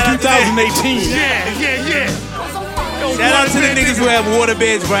waterbeds in 2018. Yeah. Yo, Shout out to the niggas who have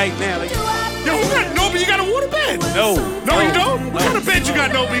waterbeds right now. Like, yo, who got Nobi? You got a waterbed? No, you don't. What kind of bed you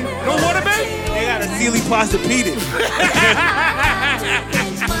got, Nobi? No waterbed? They got a Sealy Posturepedic.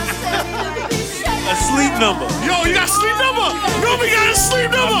 A sleep number. Yo, you got a sleep number? Nobi got a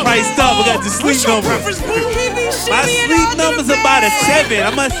sleep number. I'm priced up. I got the sleep What's your number. preference, boo? My sleep number's about a 7.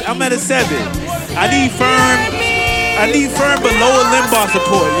 I'm at a 7. I need firm but lower lumbar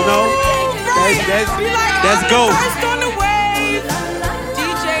support, you know? That's go. First on the wave,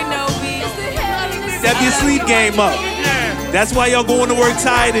 DJ Nobi. Step your sleep game up. That's why y'all going to work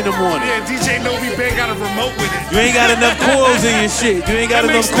tired in the morning. Yeah, DJ Nobi Ben got a remote with it. You ain't got enough coils in your shit. You ain't got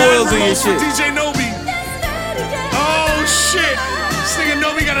enough coils in your shit. DJ Nobi. Oh shit. This nigga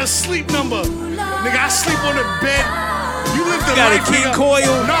Nobi got a sleep number. Nigga, I sleep on the bed. You live the got a life, king nigga. coil?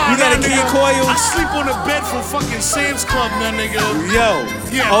 You got a nigga. king coil? I sleep on the bed from fucking Sam's Club now, nigga. Yo.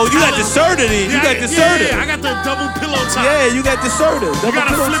 Yeah, Oh, you got the Serta then. You got the Serta. Yeah, I got the double pillow top. Yeah, you got the Serta. You Double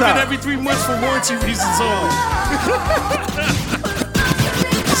gotta pillow flip top. it every 3 months for warranty reasons only.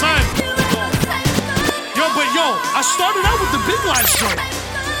 Son. Yo, I started out with the Big Lots joint.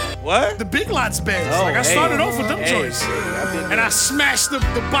 What? The Big Lots beds. Oh, I started off with them hey, joints. And I smashed the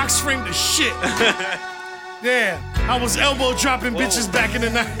box frame to shit. Yeah, I was elbow dropping bitches back in the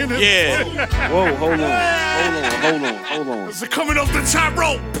night. Yeah. Whoa, hold on. It's coming off the top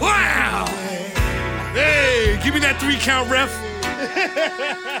rope. Wow. Hey, give me that 3 count, ref.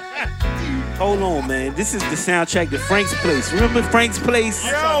 Hold on, man. This is the soundtrack to Frank's Place. Remember Frank's Place?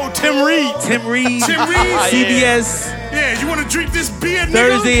 Yo, Tim Reed. Tim Reed. CBS. Yeah, You want to drink this beer, nigga?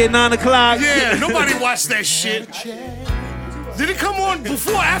 Thursday at 9 o'clock. Yeah, nobody watched that shit. Did it come on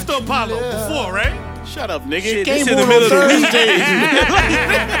before or after Apollo? Before, right? Shut up, nigga. Shit, Game this in the on middle of the Thursdays.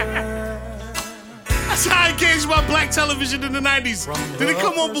 That's how I engaged my black television in the 90s. Did it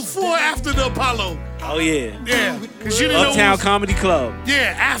come on before or after the Apollo? Oh, yeah. Yeah, because you didn't know. Uptown Comedy Club.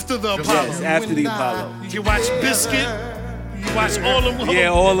 Yeah, after the Apollo. Yes, after the Apollo. You can watch Biscuit. You can watch all them. Yeah,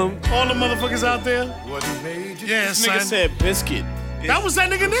 all them. All the motherfuckers out there. Yeah, This son. nigga said biscuit. That was that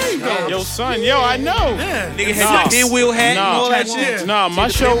nigga name, though. Yo, son, yo, I know. Yeah. Nigga had the pinwheel hat and all that Yeah. shit. Nah, my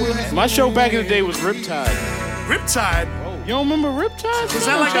show back in the day was Riptide. Riptide? You don't remember Riptide? Was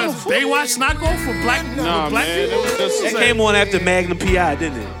that like a Baywatch knockoff for black, Nah, black man, people? it was just- That came on after Magnum P.I.,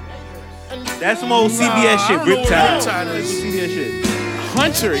 didn't it? That's some old CBS shit, I don't know what Riptide. Riptide is. CBS shit.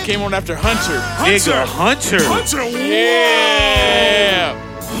 Hunter. It came on after Hunter. Nigga, Hunter. Hunter, Yeah.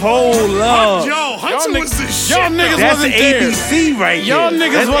 Hold up. Yo, Hunter was the shit. Y'all niggas That's wasn't the there. ABC right Y'all there.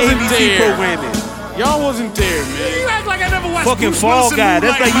 niggas That's wasn't ABC there. programming. Y'all wasn't there, man. You act like I never watched Fucking Bruce Fall Willis in Guy.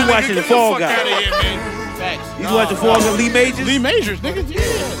 That's Moonlight, like you my watching nigga. the Get Fall fuck Guy. outta here, man. Facts. You watching Fall Guy, Lee Majors? Lee Majors, nigga. Yeah.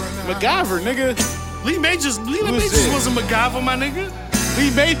 MacGyver, nigga. Lee Majors wasn't MacGyver, my nigga. Lee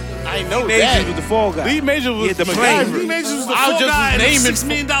Majors. I know Lee Majors that. was the Fall Guy. Lee Majors He was had the MacGyver. plane. Lee Majors was the I Fall just Guy and the naming $6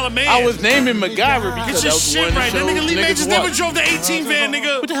 Million Man. I was naming MacGyver because Get that your was shit one right. That show nigga Lee niggas Majors never watch. drove the 18 van,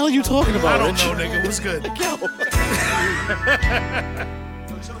 nigga. What the hell are you talking I about, don't Rich? know, nigga. What's good?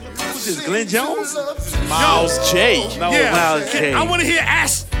 Who's this, Glenn Jones? Miles J. No, Yeah. Miles J. I want to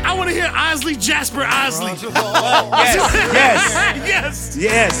hear Isley Jasper Isley. Yes, Yes.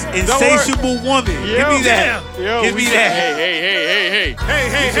 yes. Don't Insatiable woman. Give me that. Yo, Give we me still- that. Hey.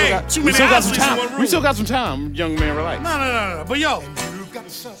 Hey. Too We many still got some Isleys in one time. room. We still got some time, young man. Relax. No. But yo,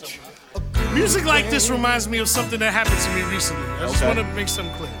 music like this reminds me of something that happened to me recently. I just want to make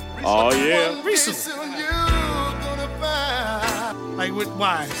something clear. Oh yeah. Recently. Like,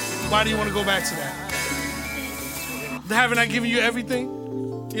 why? Why do you want to go back to that? Haven't I given you everything?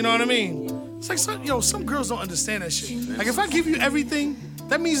 You know what I mean? It's like, some girls don't understand that shit. Like, if I give you everything,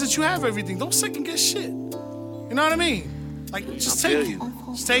 that means that you have everything. Don't second guess shit. You know what I mean? Like, just take it.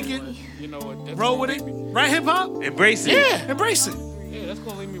 Just take it. You know what? Roll with it. Right, hip hop? Embrace it. Yeah, embrace it. Yeah, that's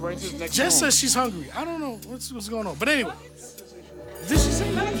gonna lead me right to the next Jess song. says she's hungry. I don't know what's going on. But anyway. This is it.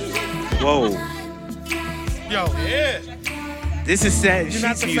 Whoa. Yo. Yeah. This is sad You're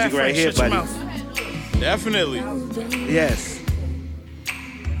not sheet the music fat right friend. here, Shut your buddy. mouth. Definitely. Yes.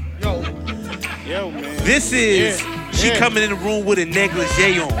 Yo, man. This is she Yeah. coming in the room with a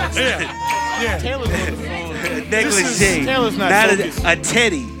negligee on. yeah. Taylor's on the phone. A negligee. Taylor's not a focused.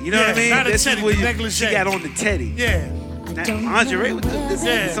 teddy. You know what I mean? not a This teddy, is what the negligee. she got on the teddy. Yeah. Not lingerie with this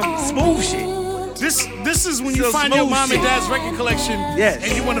Yeah. is some smooth shit. This is when you So find your smooth mom and shit. dad's record collection Yes.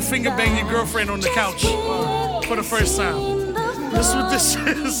 and you want to finger bang your girlfriend on the couch for the first time. This is what this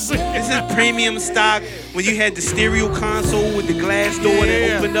is. This is premium stock when you had the stereo console with the glass door that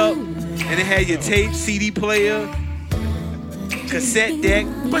Yeah. opened up and it had your tape, CD player, cassette deck.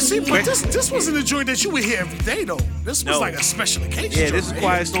 But this wasn't a joint that you would hear every day though. This was No. like a special occasion. Yeah, joint, this is right?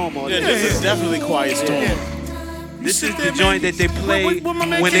 Quiet Storm on Yeah, this. this is definitely Quiet Storm. Yeah. This sit is there, the joint man. that they play What my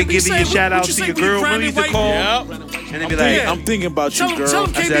man when they KB giving say? you shout What outs you to say, your we girl. grinding Remember you used to white- call? Yep. And they be like, Yeah. I'm thinking about Tell you, him- girl. tell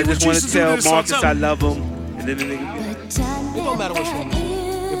him, I said, I KB, what just you want used to to do tell this song, Marcus tell I him. love him. And then the nigga be like, It don't matter what song.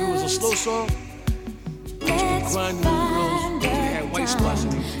 If it was a slow song, grinding with girls, they had white spots in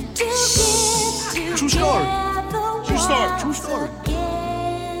their jeans. True story. True story. True story.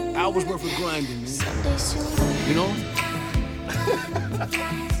 Hours worth of grinding, man. You know?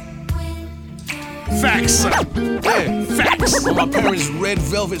 Facts, son. Yeah. Facts. On my parents' red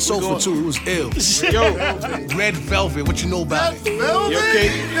velvet sofa too. It was ill. Yo, Red velvet. What you know about it? you okay?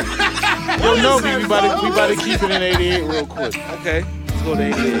 Yo, Nobi, we about to keep it in 88 real quick. okay, let's go to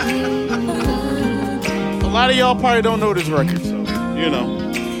 88. A lot of y'all probably don't know this record, so you know.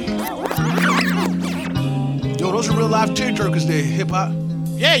 Yo, those are real live tearjerkers there, hip hop.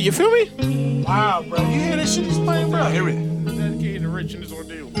 Yeah, you feel me? Wow, bro. You hear this shit he's playing, bro? I hear it. Dedicated to Rich in this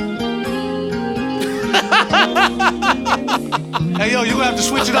ordeal. Hey, yo, you gonna have to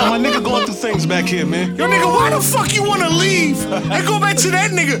switch it up. My nigga going through things back here, man. Yo, nigga, why the fuck you wanna leave and go back to that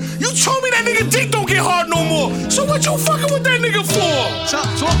nigga? You told me that nigga dick don't get hard no more. So what you fucking with that nigga for?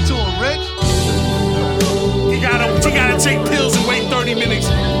 Talk to him, Rich. He gotta take pills and wait 30 minutes.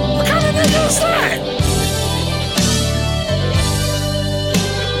 What kind of nigga is that?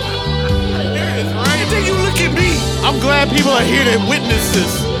 And then you look at me. I'm glad people are here to witness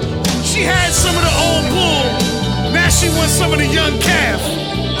this. She had some of the old bull. Now she wants some of the young calf.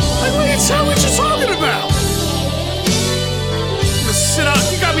 Like, what you talking about? Sit out.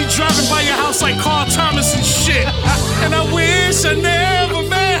 You got me driving by your house like Carl Thomas and shit. And I wish I never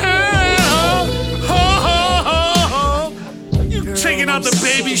met her. Ho, ho, ho, ho. You taking out the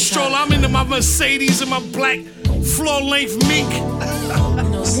baby stroller. I'm into my Mercedes and my black floor-length mink.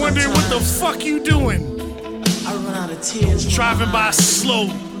 Wondering what the fuck you doing. I run out of tears. Driving by slow,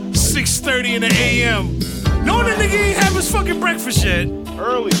 6:30 in the a.m. Knowing the nigga ain't have his fucking breakfast yet.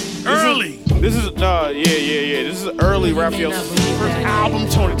 Early. This is This is early Raphael's first album.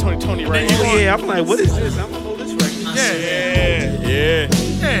 Tony right here. Oh yeah, I'm like, what is this? I don't know this record. Yeah.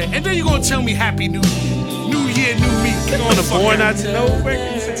 And then you gonna tell me Happy New Year, New Me. You on the Born Not to Know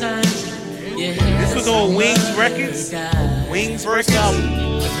record? This was on Wings Records. Wings Records.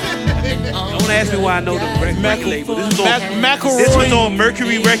 Don't ask me why I know the record label. This was on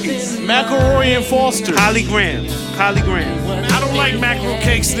Mercury Records. McElroy and Foster. Holly Graham. I don't like mackerel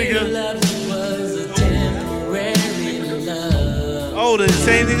cakes, nigga. Oh, the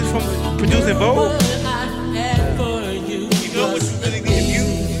same niggas from producing Vogue? You know what you really need?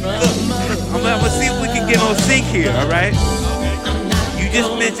 I'm gonna see if we can get on sync here, alright? I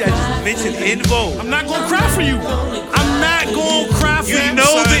just mentioned In Vogue. I'm not gonna cry for you. I'm not gonna cry for you. You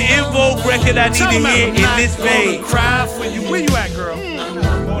know the In Vogue record I need to hear in this vein. Cry for you. Where you at, girl?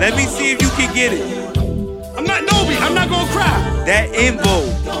 Let me see if you can get it. I'm not Nobi. I'm not gonna cry. That In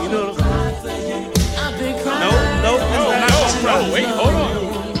Vogue. You know. No. Wait, hold on.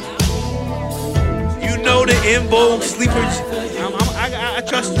 You know the In Vogue sleeper. I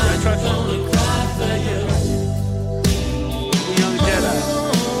trust you. Young Jedi.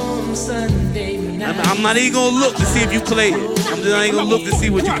 I'm not even gonna look to see if you play it. I'm just not even gonna look to see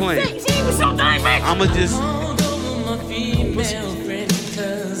what you playing. I'ma just.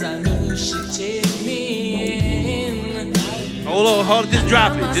 Hold on, just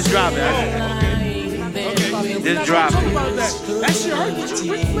drop it. Just drop it. Just drop it. That's your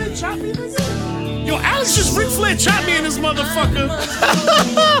Ric Flair chop me, nigga? Yo, Alex just Ric Flair chop me in this motherfucker.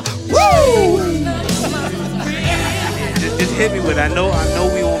 Woo! Just hit me with it. I know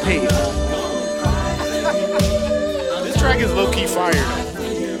we won't pay it. This track is low-key fire.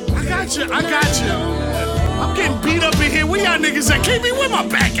 I got you. I'm getting beat up in here. Where y'all niggas at? KB, where my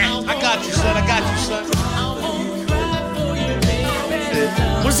back at? I got you, son.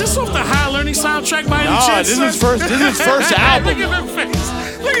 Was this off the High Learning soundtrack by any chance? This is first album. Look at that face.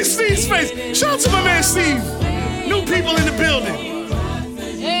 Look at Steve's face. Shout out to my man Steve. New people in the building.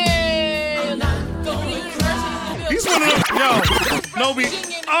 He's one of them. Yo, Nobi.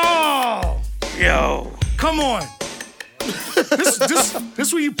 Oh. Yo. Come on.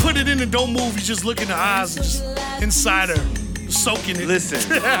 This where you put it in and don't move. You just look in the eyes and just inside her, soaking it. Listen.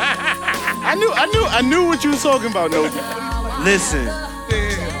 I knew what you was talking about, Nobi. Listen.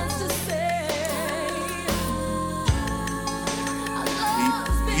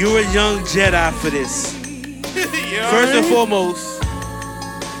 You're a young Jedi for this. First and foremost,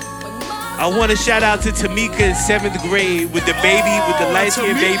 I want to shout out to Tamika in 7th grade with the baby, with the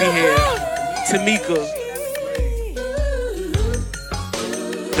light-skinned baby hair. Tamika.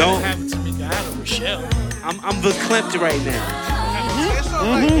 Don't. Tamika, I have Rochelle. I'm verklempt right now.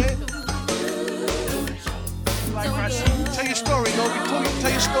 Tell your story, Nobi.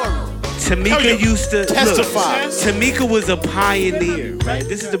 Tell your story. Tamika used to testify. Look, Tamika was a pioneer, right?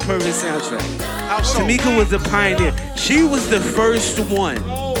 This is the perfect soundtrack. How so? Tamika was a pioneer. She was the first one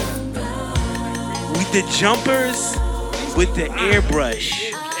with the jumpers, with the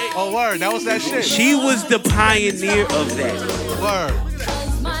airbrush. Oh, word. That was that shit. She was the pioneer of that. Word.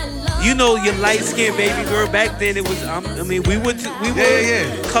 You know, your light-skinned baby girl back then. It was. we went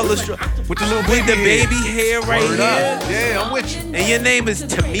color with the little baby hair right Word here. Up. Yeah, I'm with you. And your name is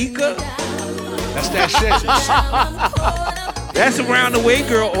Tamika. That's that shit. That's around the way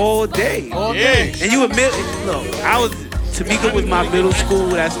girl all day. All day. And you admit, look, Tamika was my middle school.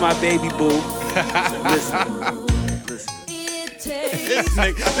 That's my baby boo. Listen. This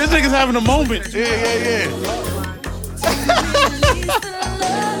nigga's having a moment. Yeah.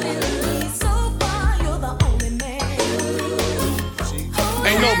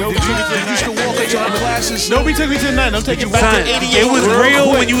 Hey, no, did you used to walk into our classes? Nobody took me to nothing. I'm taking back to 88. It was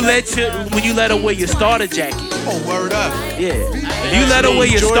real when you let her wear your starter jacket. Oh, word up. Yeah. If you let her wear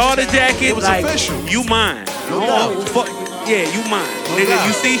your starter jacket, it was like, official. you mine. Yeah, you mine. Nigga,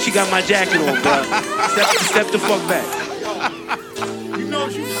 you see she got my jacket on, bro. Step the fuck back. You know,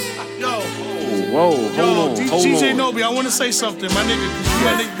 Whoa, hold on. DJ Nobi, I want to say something, my nigga,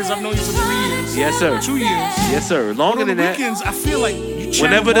 because I've known you for 3 years. Yes, sir. 2 years. Yes, sir. Longer than that. Weekends, I feel like you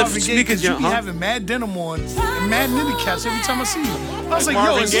Whenever the Marvin Gaye, sneakers 'cause you jump, be having mad denim on and mad nitty caps every time I see you. I was like, yo,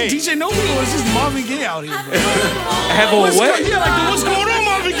 Marvin is Gaye. this DJ Nobi or is this Marvin Gaye out here, bro? Have on what? Yeah, like, what's going on,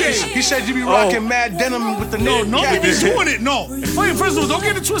 Marvin Gaye? He said you be rocking mad denim with the No, Nobi be doing it. No. First of all, don't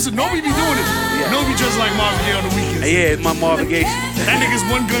get it twisted. Nobi be doing it. Nobi dressed like Marvin Gaye on the weekends. Yeah, it's my Marvin Gaye. That nigga's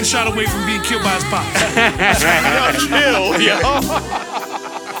one gunshot away from being killed by his pops. Chill, yo.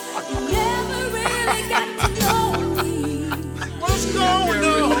 What's going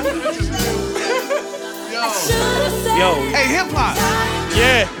on? Yo, Hey, hip hop.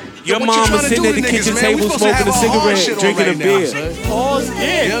 Yeah. your What you mom tryna was sitting do at to the niggas, kitchen man? We table supposed to smoking a have our own shit cigarette, on drinking a right now, beer. son. Pause.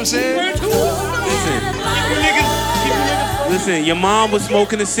 Yeah. You know what I'm saying? Listen, your mom was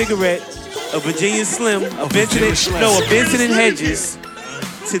smoking a cigarette, a Virginia Slim, a Benson and Hedges.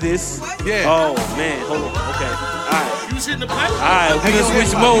 To this. Yeah. Oh man, hold on. Okay. All right. You was hitting the pipe? All right, we're Hey, yo, gonna switch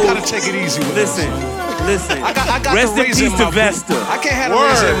hip hop, you mode. gotta take it easy with Listen, us. listen. I got Rest the in razor peace my to Vesta. I can't have the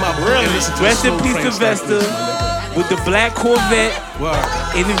razor in my boot and listen to Rest the in slow peace to train stuff, Vesta listen. with the black Corvette Word.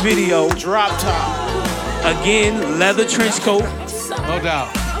 in the video. Drop top. Again, leather trench coat. No doubt.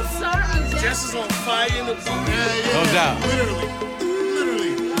 Jess is on fire in the booth. No doubt. Literally.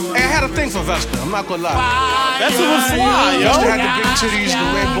 Hey, I had a thing for Vesta. I'm not gonna lie. That's what was fly, yo. Vesta had the big titties, the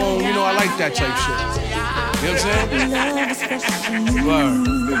red bone. You know, I like that type shit. You know what I'm saying?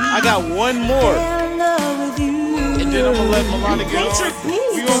 Word. I got one more. And then I'm gonna let Melania get on.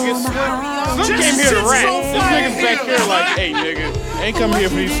 We gonna get Slim. Slim came here to rap. This nigga's back here like, hey, nigga, ain't come here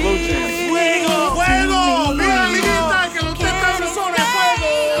for these slow jams.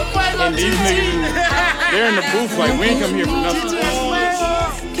 And these niggas, they're in the booth like, we ain't come here for nothing.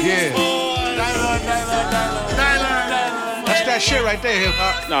 Yeah. That's that shit right there, hip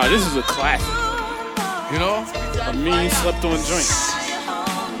hop. Nah, this is a classic. You know? A mean slept on joint.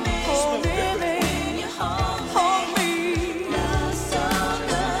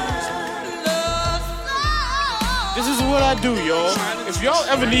 This is what I do, y'all. If y'all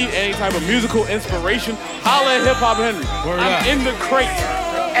ever need any type of musical inspiration, holla at Hip Hop Henry. Word I'm up. in the crate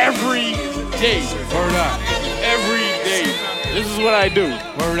every day. Word up. Every day. This is what I do.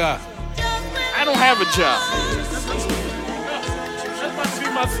 Word up. I don't have a job. That's about to be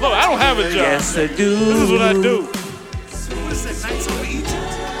my slow. I don't have a job. Yes, I do. This is what I do. What is that, Nights Over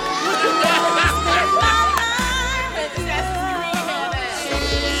Egypt?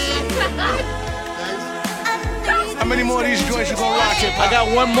 How many more of these joints you gonna rock, hip hop? I got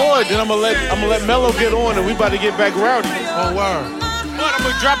one more, then I'm gonna let Mello get on and we about to get back rowdy. Oh, word. But I'm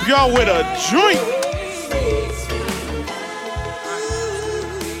gonna drop y'all with a joint.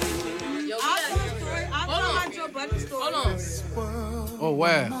 Oh,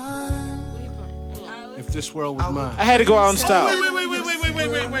 wow. If this world was mine. I had to go out in style.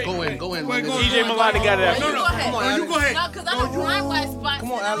 Wait. Go in. DJ Melody got it after. No, come on, you go ahead. No, because I'm a blind white spot.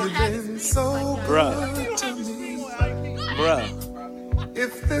 Come on, Alex. Bruh.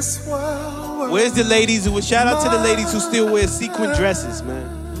 If this world Where's the ladies who shout out to the ladies who still wear sequin dresses,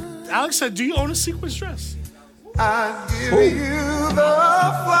 man? Alex said, do you own a sequence dress?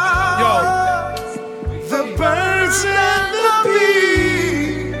 The birds and the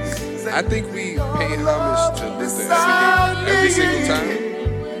bees. I think we pay homage to Luther every single time.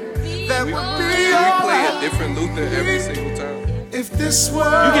 We play a different Luther every single time. If this were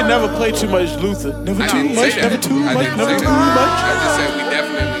You can never play too much Luther. Never I too didn't much, say never that. too I much, didn't never say too that. much. I just said we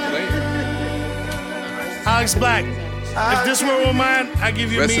definitely play it. Alex Black, if this were all mine, I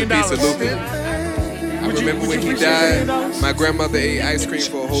give you $1 Rest in million. peace to Luther. I remember when he died, my grandmother ate ice cream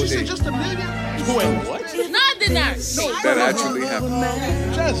for a whole day. Wait, what? No, I did not. That actually happened.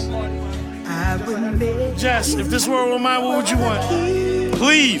 Jess, if this were all mine, what would you want?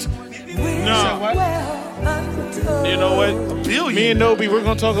 Please. No. You know what? Me and Nobi, we're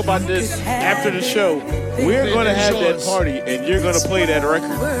gonna talk about this after the show. We're gonna have that party, and you're gonna play that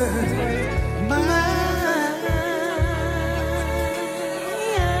record.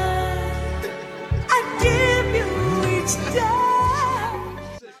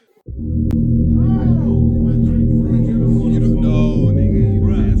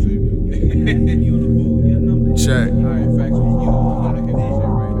 Check.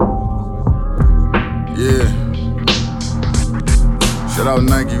 Yeah. Shout out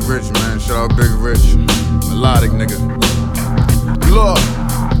Nike Rich, man. Shout out Big Rich. Melodic nigga. Look.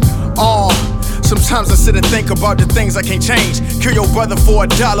 Sometimes I sit and think about the things I can't change. Kill your brother for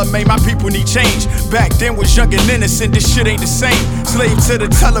 $1, man, my people need change. Back then was young and innocent, this shit ain't the same. Slave to the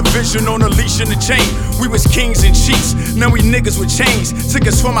television on a leash and a chain. We was kings and chiefs, now we niggas with chains. Took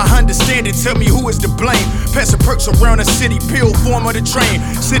us from my understanding, tell me who is to blame. Passing perks around the city, pill form of the train.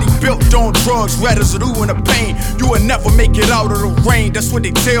 City built on drugs, residue and the pain. You will never make it out of the rain, that's what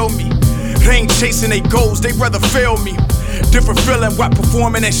they tell me. They ain't chasing they goals, they rather fail me. Different feeling while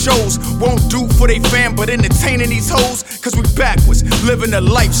performing at shows. Won't do for they fan, but entertaining these hoes. Cause we backwards, living a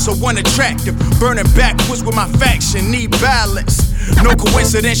life so unattractive. Burning backwards with my faction, need balance. No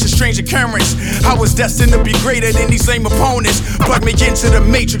coincidence, strange occurrence. I was destined to be greater than these lame opponents. Plug me into the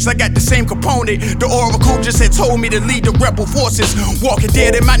matrix, I got the same component. The oracle just had told me to lead the rebel forces. Walking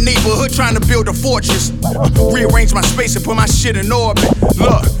dead in my neighborhood trying to build a fortress. Rearrange my space and put my shit in orbit.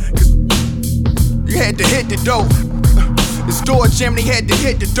 Look, cause you had to hit the dope. This door jam, they had to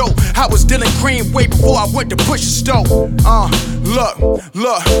hit the dope. I was dealing cream way before I went to push the stove. Look,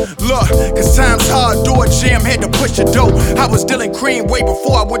 cause time's hard, door jam, had to push the dope. I was dealing cream way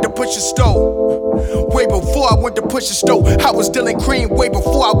before I went to push the stove. Way before I went to push the stove. I was dealing cream way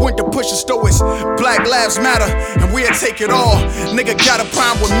before I went to push the stove. It's Black Lives Matter, and we'll take it all. Nigga got a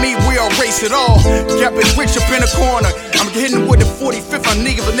problem with me, we'll erase it all. Got Big Rich up in the corner. I'm hitting with the 45th, I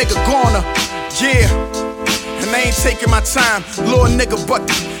need a nigga goner. Yeah. And I ain't taking my time, little nigga, but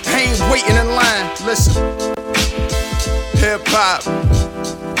I ain't waiting in line. Listen, hip hop,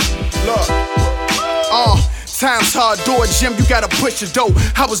 look, time's hard, door gym, you gotta push your dough.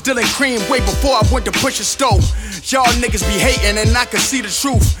 I was dealing cream way before I went to push a stove. Y'all niggas be hating and I can see the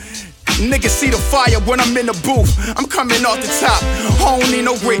truth. Niggas see the fire when I'm in the booth. I'm coming off the top, I don't need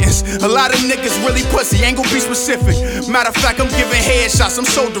no writtens. A lot of niggas really pussy, ain't gon' be specific. Matter of fact, I'm giving headshots, I'm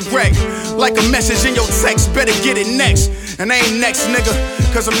so direct. Like a message in your text, better get it next. And I ain't next, nigga,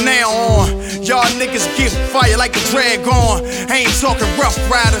 cause I'm now on. Y'all niggas get fire like a drag on. I ain't talking Rough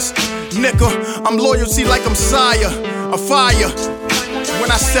Riders, nigga. I'm loyalty like I'm Sire, a fire.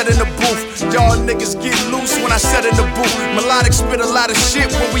 When I set in the booth, y'all niggas get loose when I set in the booth. Melodic spit a lot of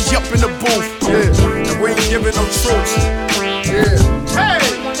shit when we up in the booth. Yeah, and we ain't giving no truths. Yeah. Hey!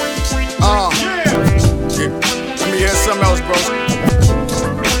 Yeah. Let me hear something else, bro.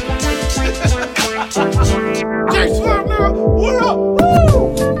 J-Slum, nigga, what up?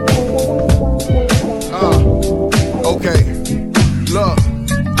 Okay. Look.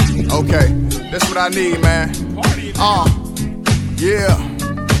 Okay. That's what I need, man. Yeah.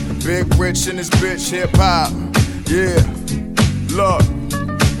 Big Rich in this bitch, hip hop. Yeah. Look.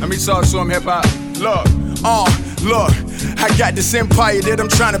 Let me talk to him, hip hop. Look. I got this empire that I'm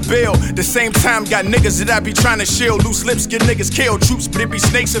trying to build. The same time, got niggas that I be trying to shield. Loose lips get niggas killed. Troops, but it be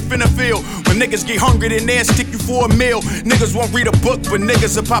snakes up in the field. When niggas get hungry, then they'll stick you for a meal. Niggas won't read a book, but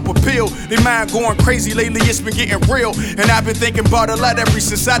niggas will pop a pill. They mind going crazy lately, it's been getting real. And I've been thinking about a lot ever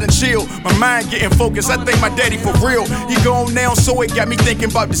since I done chill. My mind getting focused, I think my daddy for real. He gone now, so it got me thinking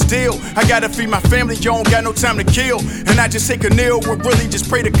about this deal. I gotta feed my family, you don't got no time to kill. And I just take a nail and really just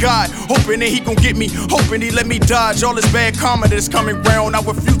pray to God. Hoping that he gon' get me, hoping he let me dodge all this bad karma that's coming round. I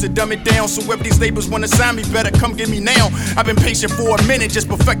refuse to dumb it down, so if these labels wanna sign me, better come get me now. I've been patient for a minute, just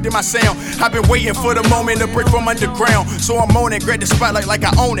perfecting my sound. I've been waiting for the moment to break from underground, so I'm on it, grab the spotlight like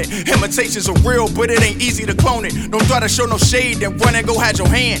I own it. Imitations are real, but it ain't easy to clone it. Don't try to show no shade, then run and go hide your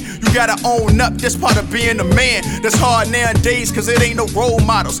hand. You gotta own up, that's part of being a man. That's hard nowadays, cause it ain't no role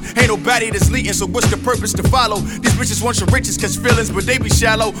models. Ain't nobody that's leading, so what's the purpose to follow? These bitches want your riches, catch feelings, but they be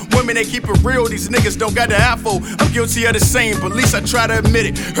shallow. Women, they keep it real, these niggas don't got the afro. I'm guilty of the same, but at least I try to admit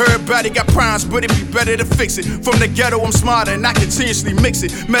it. Everybody got primes, but it be better to fix it. From the ghetto, I'm smarter and I continuously mix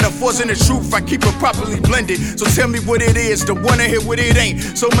it. Metaphors and the truth, I keep it properly blended. So tell me what it is, don't wanna hear what it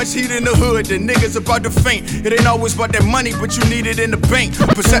ain't. So much heat in the hood, the niggas about to faint. It ain't always about that money, but you need it in the bank.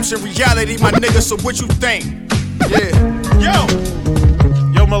 Perception, reality, my nigga, so what you think? Yeah.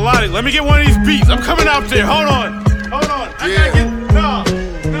 Yo, Melodic, let me get one of these beats. I'm coming out there, hold on. I gotta get,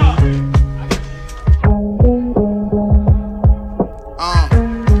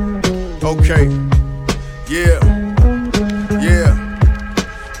 Okay. Yeah.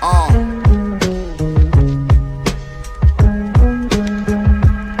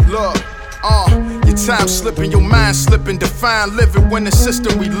 Look. Your time slipping, your mind slipping. Define living when the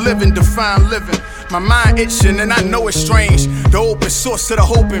system we live in. Define living. My mind itching and I know it's strange. The open source to the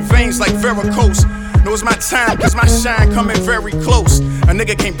hope in veins like varicose. Know it's my time, cause my shine coming very close. A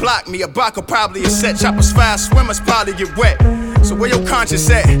nigga can't block me, a baka probably a set. Choppers fire, swimmers probably get wet. So where your conscience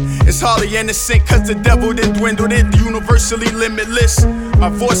at? It's hardly innocent, cause the devil done dwindled it. Universally limitless. My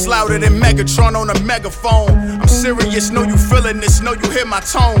voice louder than Megatron on a megaphone. I'm serious, know you feeling this, know you hear my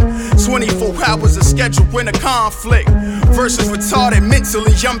tone. 24 hours of schedule in a conflict. Versus retarded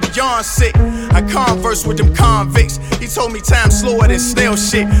mentally, I'm beyond sick. I converse with them convicts. He told me time slower than snail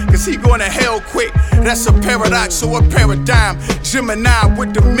shit, cause he going to hell quick. That's a paradox or a paradigm. Gemini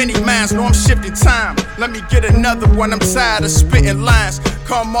with the mini minds, know I'm shifting time. Let me get another one, I'm tired of spitting lines.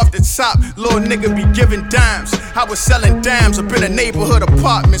 Come off the top, little nigga be giving dimes. I was selling dimes up in the neighborhood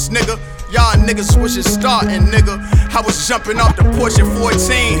apartments, nigga. Y'all niggas switching starting, nigga. I was jumping off the porch at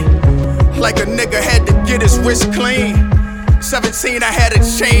 14, like a nigga had to get his wrist clean. 17, I had a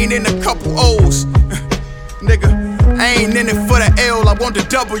chain and a couple O's. Nigga, I ain't in it for the L, I want the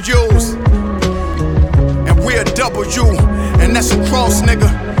W's. And we're a W, and that's a cross, nigga.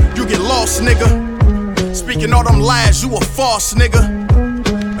 You get lost, nigga. Speaking all them lies, you a false, nigga.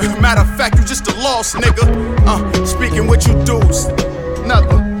 Matter of fact, you just a lost, nigga. Speaking what you do's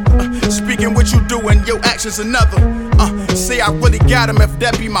nothing. Speaking what you do and your actions another. Say I really got him if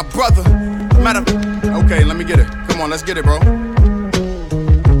that be my brother. Matter. Okay, let me get it. Come on, let's get it, bro.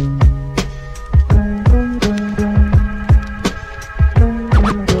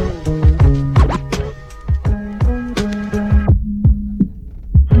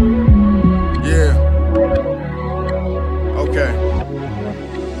 Yeah. Okay.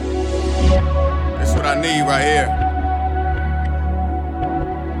 That's what I need right here.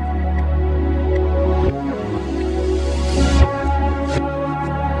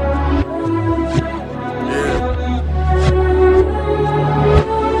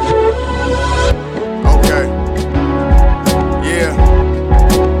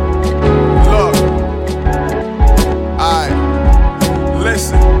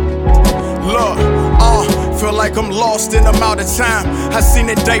 Like I'm lost and I'm out of time. I seen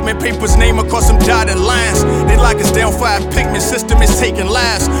indictment papers name across some dotted lines. They lock us down for our pigment system is taking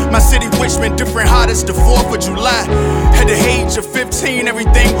lives. My city Richmond different hot as the 4th of July. At the age of 15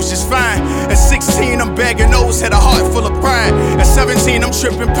 everything was just fine. At 16 I'm bagging O's, had a heart full of pride. At 17 I'm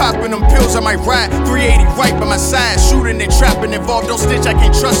tripping, popping them pills I might ride. 380 right by my side, shooting and trapping involved. Don't stitch, I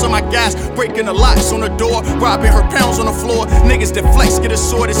can't trust on my guys. Breaking the locks on the door, robbing her pounds on the floor. Niggas that flex get a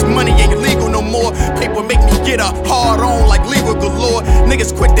sword, this money ain't legal no more. Paper make me get up hard on like legal galore.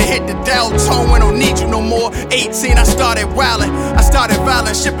 Niggas quick to hit the dial tone, we don't need you no more. 18 I started wildin', I started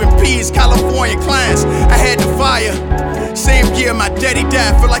violent, shipping peas, California clients. I had the fire. Same year my daddy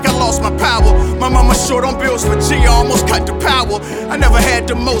died, feel like I lost my power. My mama short on bills for G, I almost cut the power. I never had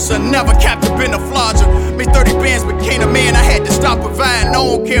the most, I never capped up in a flogger. Made 30 bands, became a man, I had to stop providing.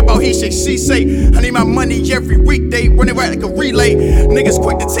 No one care about he say, she say. I need my money every weekday, running right like a relay. Niggas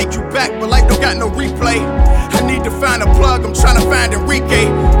quick to take you back, but life don't got no replay. I need to find a plug, I'm trying to find Enrique.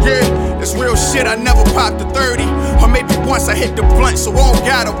 Yeah, that's real shit, I never popped a 30. Or maybe once I hit the blunt, so I don't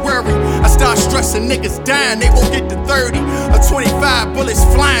gotta worry. I start stressing niggas dying, they won't get to 30. Or 25 bullets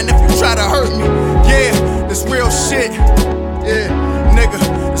flying if you try to hurt me. Yeah, that's real shit. Yeah, nigga,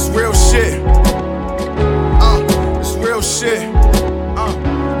 that's real shit. That's real shit.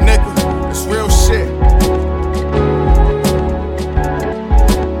 Nigga, that's real shit.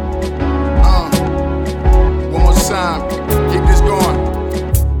 One more time, keep this going.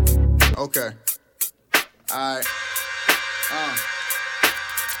 Okay. Alright.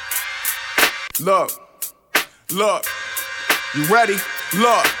 Look. You ready?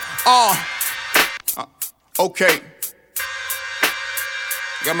 Look. Okay.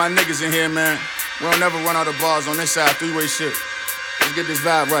 Got my niggas in here, man. We don't never run out of bars on this side, three-way shit. Let's get this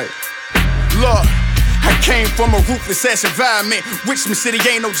vibe right. Look. I came from a ruthless ass environment. Richmond City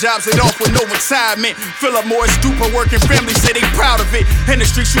ain't no jobs at all for no retirement. Fill up more stupid working families say they proud of it. In the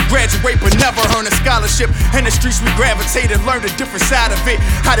streets we graduate but never earn a scholarship. In the streets we gravitate and learn a different side of it.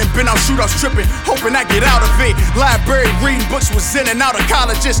 I done been out shootouts tripping, hoping I get out of it. Library reading books was in and out of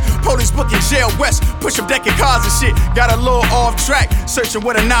colleges. Police book in jail west, push up decking cars and shit. Got a little off track, searching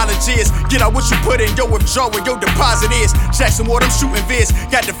what the knowledge is. Get out what you put in, your withdrawal, your deposit is. Jackson Ward, I'm shooting vids.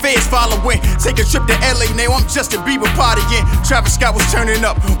 Got the feds following. Take a trip to LA, now I'm Justin Bieber partying. Travis Scott was turning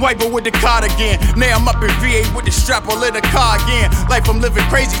up, white boy with the cardigan. Now I'm up in VA with the strap all in the car again. Life I'm living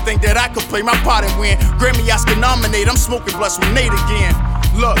crazy, think that I could play my part and win. Grammy Oscar nominated, I'm smoking blunts with Nate again.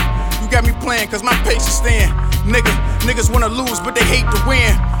 Look, you got me playing cause my patience thin. Niggas wanna lose but they hate to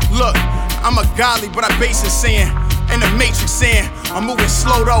win. Look, I'm a godly but I base in sin. In the matrix sin, I'm moving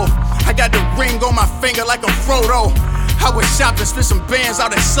slow though. I got the ring on my finger like I'm Frodo. I was shopping, spit some bands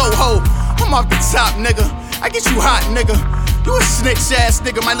out in Soho. I'm off the top, nigga. I get you hot, nigga. You a snitch ass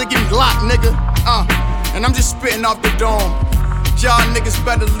nigga, might get me locked, nigga. And I'm just spitting off the dome. Y'all niggas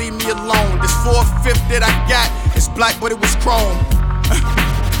better leave me alone. This 4/5 that I got is black, but it was chrome.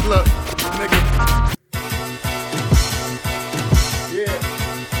 Look, nigga. Yeah.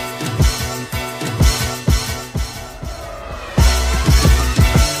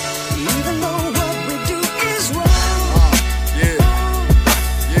 Even though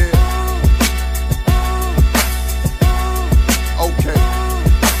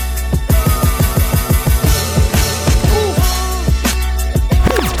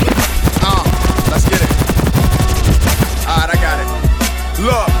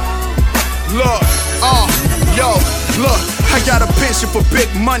Look, yo, look. I got a penchant for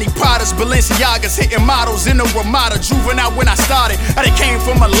big money, Pradas, Balenciagas, hitting models in a Ramada. Juvenile when I started, I done came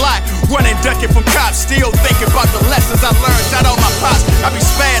from a lot, running, ducking from cops, still thinking about the lessons I learned. Shout out my pops, I be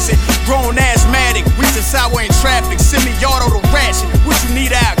spazzing, grown asthmatic, reaching sour in traffic, semi-auto to ratchet. What you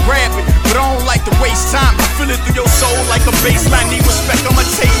need, I grab it, but I don't like to waste time. Feel it through your soul like a baseline, need respect, I'ma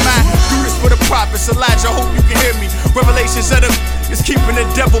take mine. Do this for the prophets, Elijah, hope you can hear me. Revelations of the is keeping the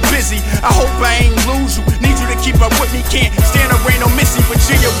devil busy. I hope I ain't lose you. Need you to keep up with me. Can't stand a rain on Missy,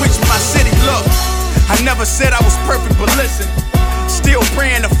 Virginia, which my city. Look, I never said I was perfect, but listen, still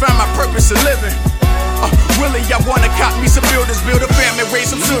praying to find my purpose of living. Really, I wanna cop me some buildings, build a family, raise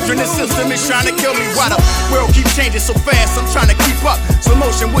some children. The system is trying to kill me. Why the world keep changing so fast? I'm trying to keep up. Slow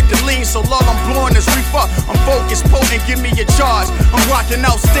motion with the lean, so long I'm blowing this reef up. I'm focused, potent, give me a charge. I'm rocking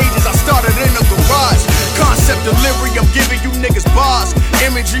out stages, I started in the garage. Concept delivery, I'm giving you niggas bars.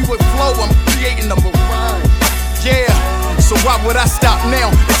 Imagery with flow, I'm creating a mirage. Yeah, so why would I stop now?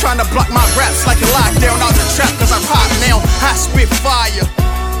 They're trying to block my raps like a lockdown. Out the trap, cause I'm hot now. I spit fire.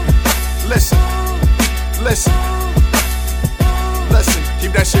 Listen. Listen,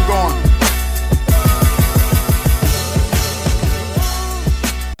 keep that shit going.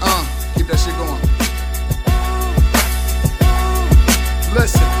 Keep that shit going.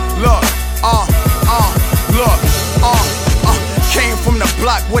 Listen, look, came from the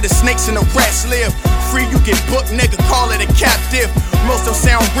block where the snakes and the rats live. Free, you get booked, nigga, call it a captive. Most of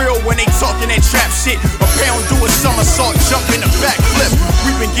them sound real when they talking that trap shit. A pound do a somersault, jump in the backflip.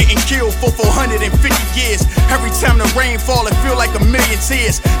 We've been getting killed for 450 years. Every time the rain fall, it feel like a million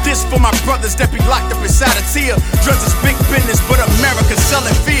tears. This for my brothers that be locked up inside a tear. Drugs is big business, but America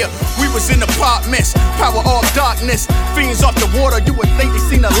selling fear. We was in apartments, power off darkness. Fiends off the water, you would think they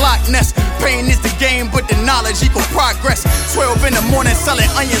seen a Loch Ness. Pain is the game, but the knowledge equal progress. 12 in the morning,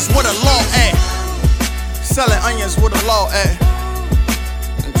 selling onions, what a law at. Selling onions, what a law at.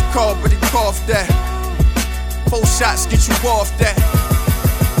 And you call, but he cough that. 4 shots get you off that.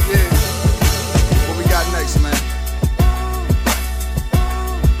 Yeah. What we got next, man?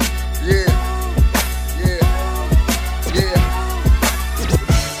 Yeah.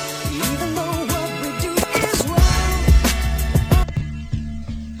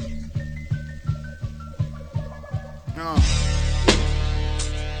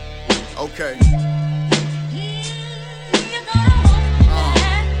 Okay.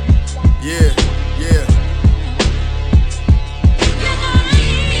 Yeah.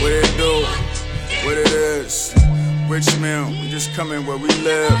 What it do? What it is? Richmond, we just coming where we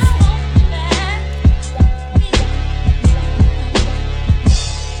live.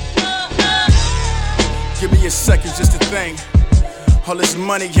 Give me a second just to think. All this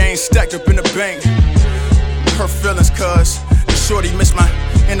money ain't stacked up in the bank. Hurt feelings, cuz the shorty miss my,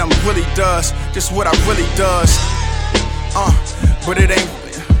 and I'm really does just what I really does. But it ain't.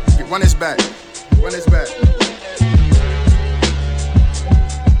 Run this back. Run this back.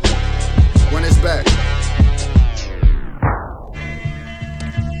 Run this back.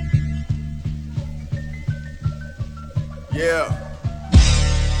 Yeah.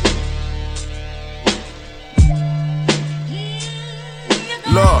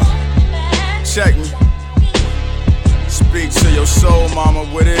 Lord, check me. Speak to your soul, mama,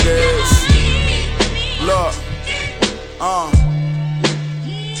 what it is. Look,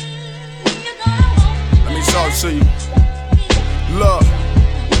 let me talk to you. Look,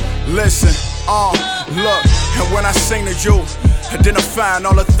 listen, look. And when I sing to you, identifying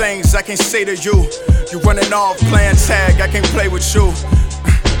all the things I can say to you. You running off, playing tag, I can't play with you.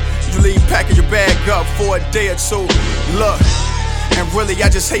 You leave packing your bag up for a day or two. Look, and really I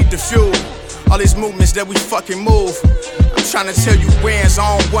just hate the fuel. All these movements that we fucking move. I'm trying to tell you wins,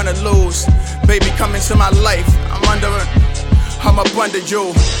 I don't wanna lose. Baby, come into my life, I'm up under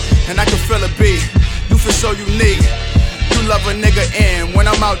you. And I can feel a beat, you feel so unique. You love a nigga in when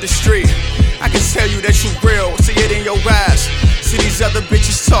I'm out the street. I can tell you that you real, see it in your eyes. See these other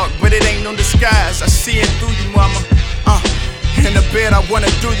bitches talk, but it ain't no disguise. I see it through you, mama. In the bed, I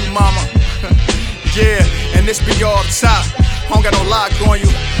wanna do you, mama. Yeah, and this be all top. I don't got no lock on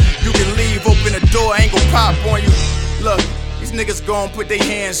you. You can leave, open the door, I ain't gon' pop on you. Look, these niggas gon' put their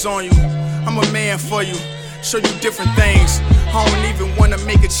hands on you. I'm a man for you, show you different things. I don't even wanna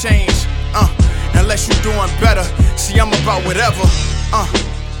make a change, unless you doing better. See, I'm about whatever,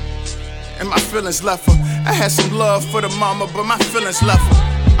 and my feelings left her. I had some love for the mama, but my feelings left her.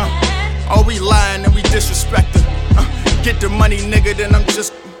 Oh, we lying and we disrespect her. Get the money, nigga, then I'm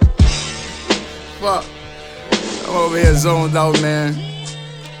just fuck. I'm over here zoned out, man.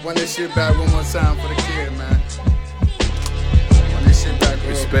 Run this shit back one more time for the kid, man. Run this shit back, bro.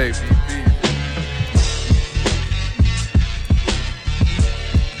 Respect, BP.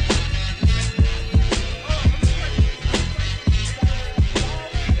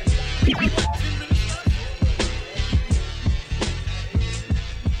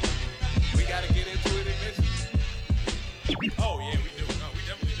 Oh, yeah, we do. No, we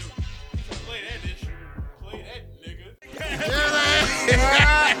definitely do. Play that dish. Play that, nigga.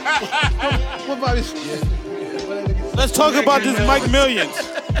 What about this? Let's talk about this Mike Millions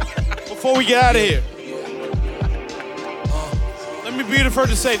before we get out of here. Let me be the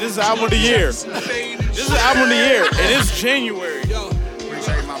first to say this is album of the year. This is album of the year. It is January.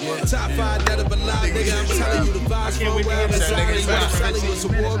 Top 5 that of a lie, nigga. I'm telling you the vibes from where I'm residing. What I'm telling you, it's a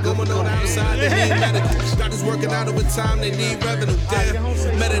war going on outside. They need medical. Doctors working out overtime, they need revenue. Damn.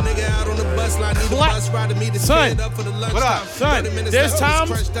 Met a nigga out on the bus line, need a bus ride to meet the Son, up for the lunch. what up? Son, there's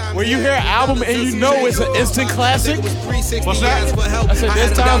times where you hear an album and you know it's an instant classic. What's that? I said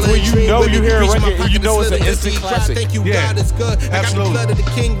there's times where you know you hear a record and you know it's an instant classic. Yeah,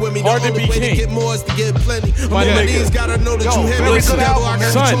 absolutely. Hard to be king. My niggas gotta know that you hear me. Son,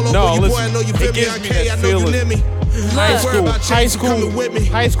 no, listen, it gives me that feeling. High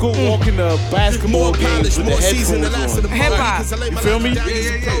school walking to basketball games with the headphones on. Hip hop. You feel me?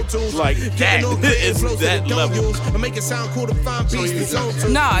 Like that is that level.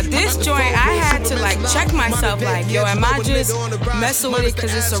 No, this joint I had to like check myself. Like, yo, am I just messing with it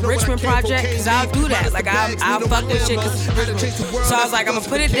because it's a Richmond project? Because I'll do that. Like, I'll fuck with shit. So I was like, I'm gonna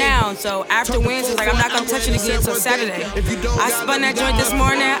put it down. So after Wednesday, like, I'm not gonna touch it again until Saturday. I spun that joint this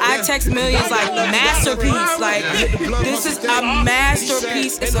morning. I text Millions like masterpiece. Like, this is a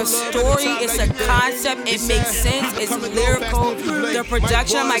masterpiece. It's a story. It's a concept. It makes sense. It's lyrical. The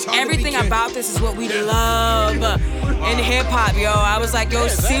production, like everything about this is what we love in hip hop, yo. I was like, yo,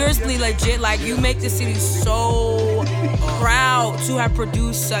 seriously, legit. Like, you make the city so proud to have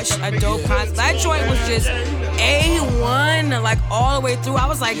produced such a dope concept. That joint was just A1, like all the way through. I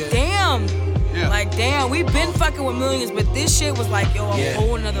was like, damn. Like, damn, we've been fucking with Millions, but this shit was like, yo, a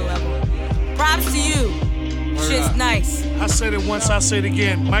whole nother level. Props to you. Shit's nice. I said it once, I say it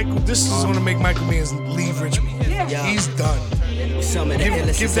again. Michael, this is gonna make Michael Millions leave Richmond. Yeah. He's done.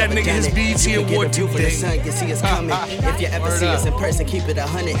 Give that nigga his BET award today. If you ever see us in person, keep it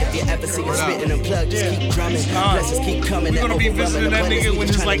 100. If you ever see us spitting and plug, just keep drumming. Blessings keep coming. We're gonna be visiting that nigga when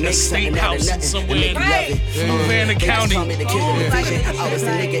it's like a state house somewhere in Havana County. I was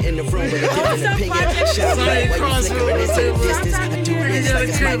the nigga in the room with a different opinion. Shut up, while you flickering into the distance. I do this like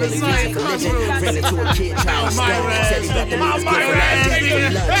it's my really music religion. Ran into a kid trying to study. Said he got the niggas giving out a day for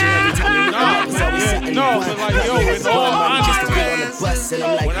lunch. And every time he was always something. No, but like, yo, it's all honesty.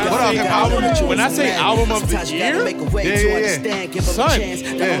 When I say album of the year, son,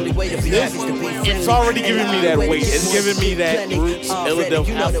 it's already giving me that weight. It's giving me that Roots,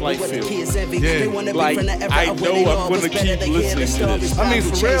 Philadelphia Half-Life feel. Like, I know I'm gonna keep listening to this. I mean,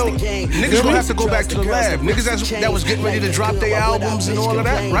 for real, niggas gonna have to go back to the lab. Niggas that was getting ready to drop their albums and all of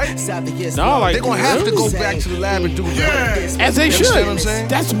that, right? No, like, they're gonna have to go back to the lab and do that. As they should. What I'm saying?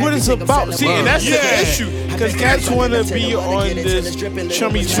 That's what it's about. See, and that's the issue. Because cats wanna be on this chummy.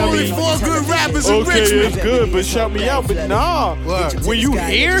 Only 4 good rappers in Okay, Richmond. it's good, but shout me out. But nah, when you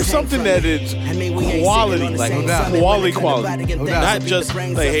hear something that is quality, like quality, not just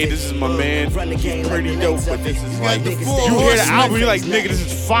like, hey, this is my man, he's pretty dope, but this is like, you hear the album, you're like, nigga, this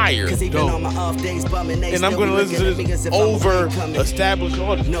is fire, dope. And I'm gonna listen to this over established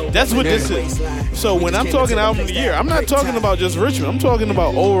artists. That's what this is. So when I'm talking album of the year, I'm not talking about just Richmond. I'm talking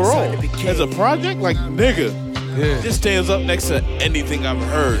about overall. As a project, like, nigga, this stands up next to anything I've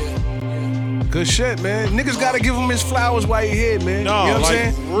heard. Good shit, man. Niggas gotta give him his flowers while he here, man. No, you know what like,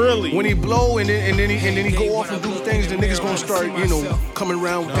 I'm saying? Really. When he blow and then he go off and do things, the niggas gonna start, you know, coming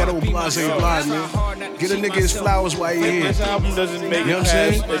around with that old blase, man. Get a nigga his flowers while he here. This album doesn't make it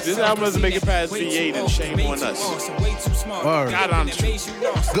past. This album doesn't make it past V8, and shame on us. All right. God, I'm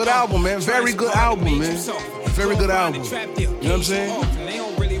good album, man. Very good album, man. Very good album. You know what I'm saying?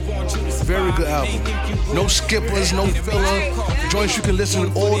 Very good album. No skippers, no filler. Joints you can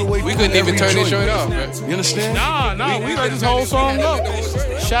listen all the way. We couldn't even turn this joint off, man. You understand? Nah, we let this whole song up.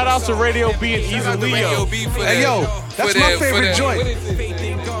 Shout out to Radio B and Easy Leo. Hey, yo, that's my favorite joint.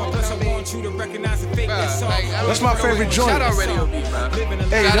 That's my favorite joint. Shout out Radio B, man.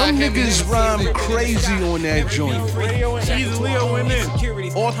 Hey, them niggas rhyme crazy on that joint. Radio and Easy Leo went in.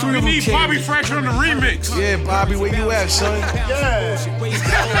 All three We of them need came. Bobby Fracture on the remix. Yeah, Bobby, where you at, son? Yeah.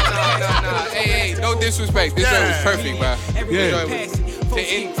 Nah. Hey, no disrespect. This joint was perfect, man. Yeah. To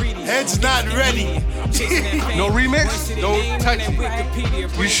end, Head's not ready. No remix? Don't touch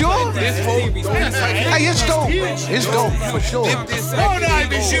it. You sure? Hey, it's dope. It's dope for sure. All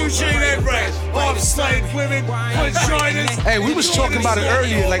night is Eugene Edwards. Off-site women, vaginas. Hey, we was talking about it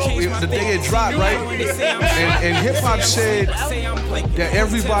earlier, like the day it dropped, right? And hip hop said that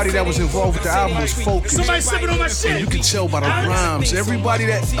everybody that was involved with the album was focused. Somebody slipping on my shit. And you can tell by the rhymes. Everybody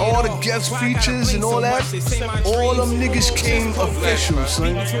that, all the guest features and all that, all them niggas came official,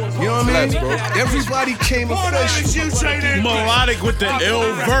 son. You know what I mean? Everybody came official. Melodic with the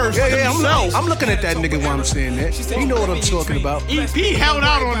ill verse. Yeah, I'm looking at that nigga while I'm saying that. He know what I'm talking about. He held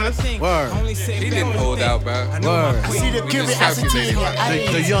out on us. Word. He didn't hold out, man. Word. See the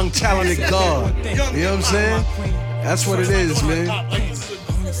The young talented God. You know what I'm saying? That's what it is, man.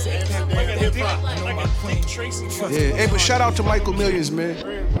 Yeah, hey, but shout out to Michael Millions, man.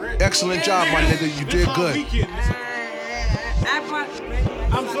 Excellent job, my nigga. You did good.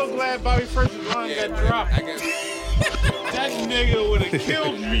 I'm so glad Bobby First line got dropped. That nigga would have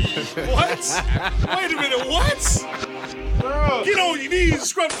killed me. What? Wait a minute, what? Girl. Get on your knees,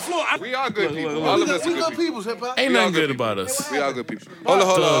 scrub the floor. We are good people. All of us are good people. Ain't nothing good about us. We are good people. Hold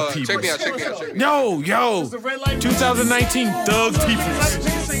on. Check me out. Yo. 2019 Thug Peoples.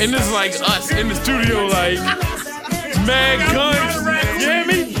 And it's like us in the studio, like, mad guns. You hear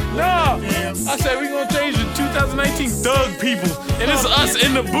me? Nah. I said we gonna change it. 2019 Thug Peoples. And it's us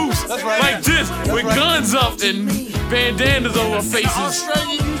in the booth. Like this, with guns up and bandanas over our faces.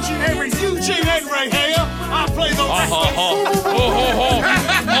 Australian Eugene Henry here. I play the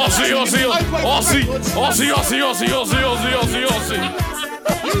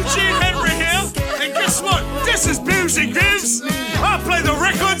Eugene Henry here. And guess what? This is Music Vibs. I play the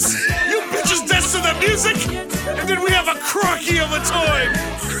records. You bitches dance to the music. And then we have a crocky of a toy.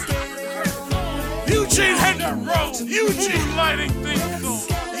 Eugene Henry.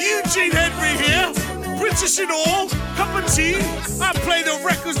 Eugene Henry here. British and all, cup of tea. I play the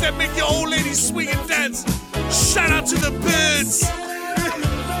records that make your old lady swing and dance. Shout out to the birds.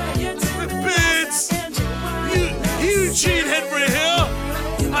 The birds. Eugene Henry here.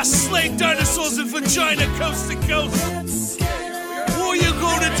 I slay dinosaurs in vagina coast to coast. What you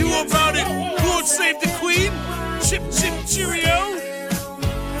gonna do about it? God save the queen? Chip, chip, cheerio.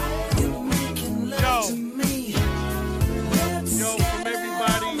 Yo, from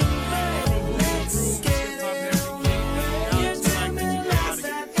everybody.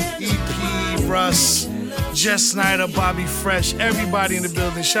 Russ, Jess Snyder, Bobby Fresh, everybody in the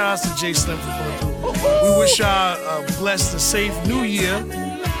building. Shout out to Jay Slim for going through. We wish y'all a blessed and safe New Year.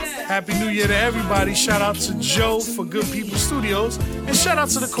 Happy New Year to everybody. Shout out to Joe for Good People Studios. And shout out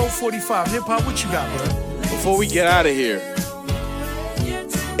to the Code 45. Hip Hop, what you got, bro? Before we get out of here,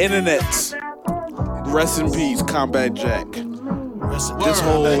 internets, rest in peace, Combat Jack. This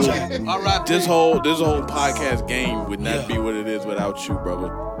whole podcast game would not be what it is without you, brother.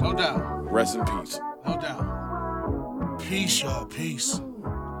 No doubt. Rest in peace. No doubt. Peace, y'all. Peace.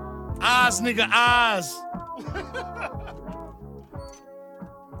 Oz, nigga, Oz.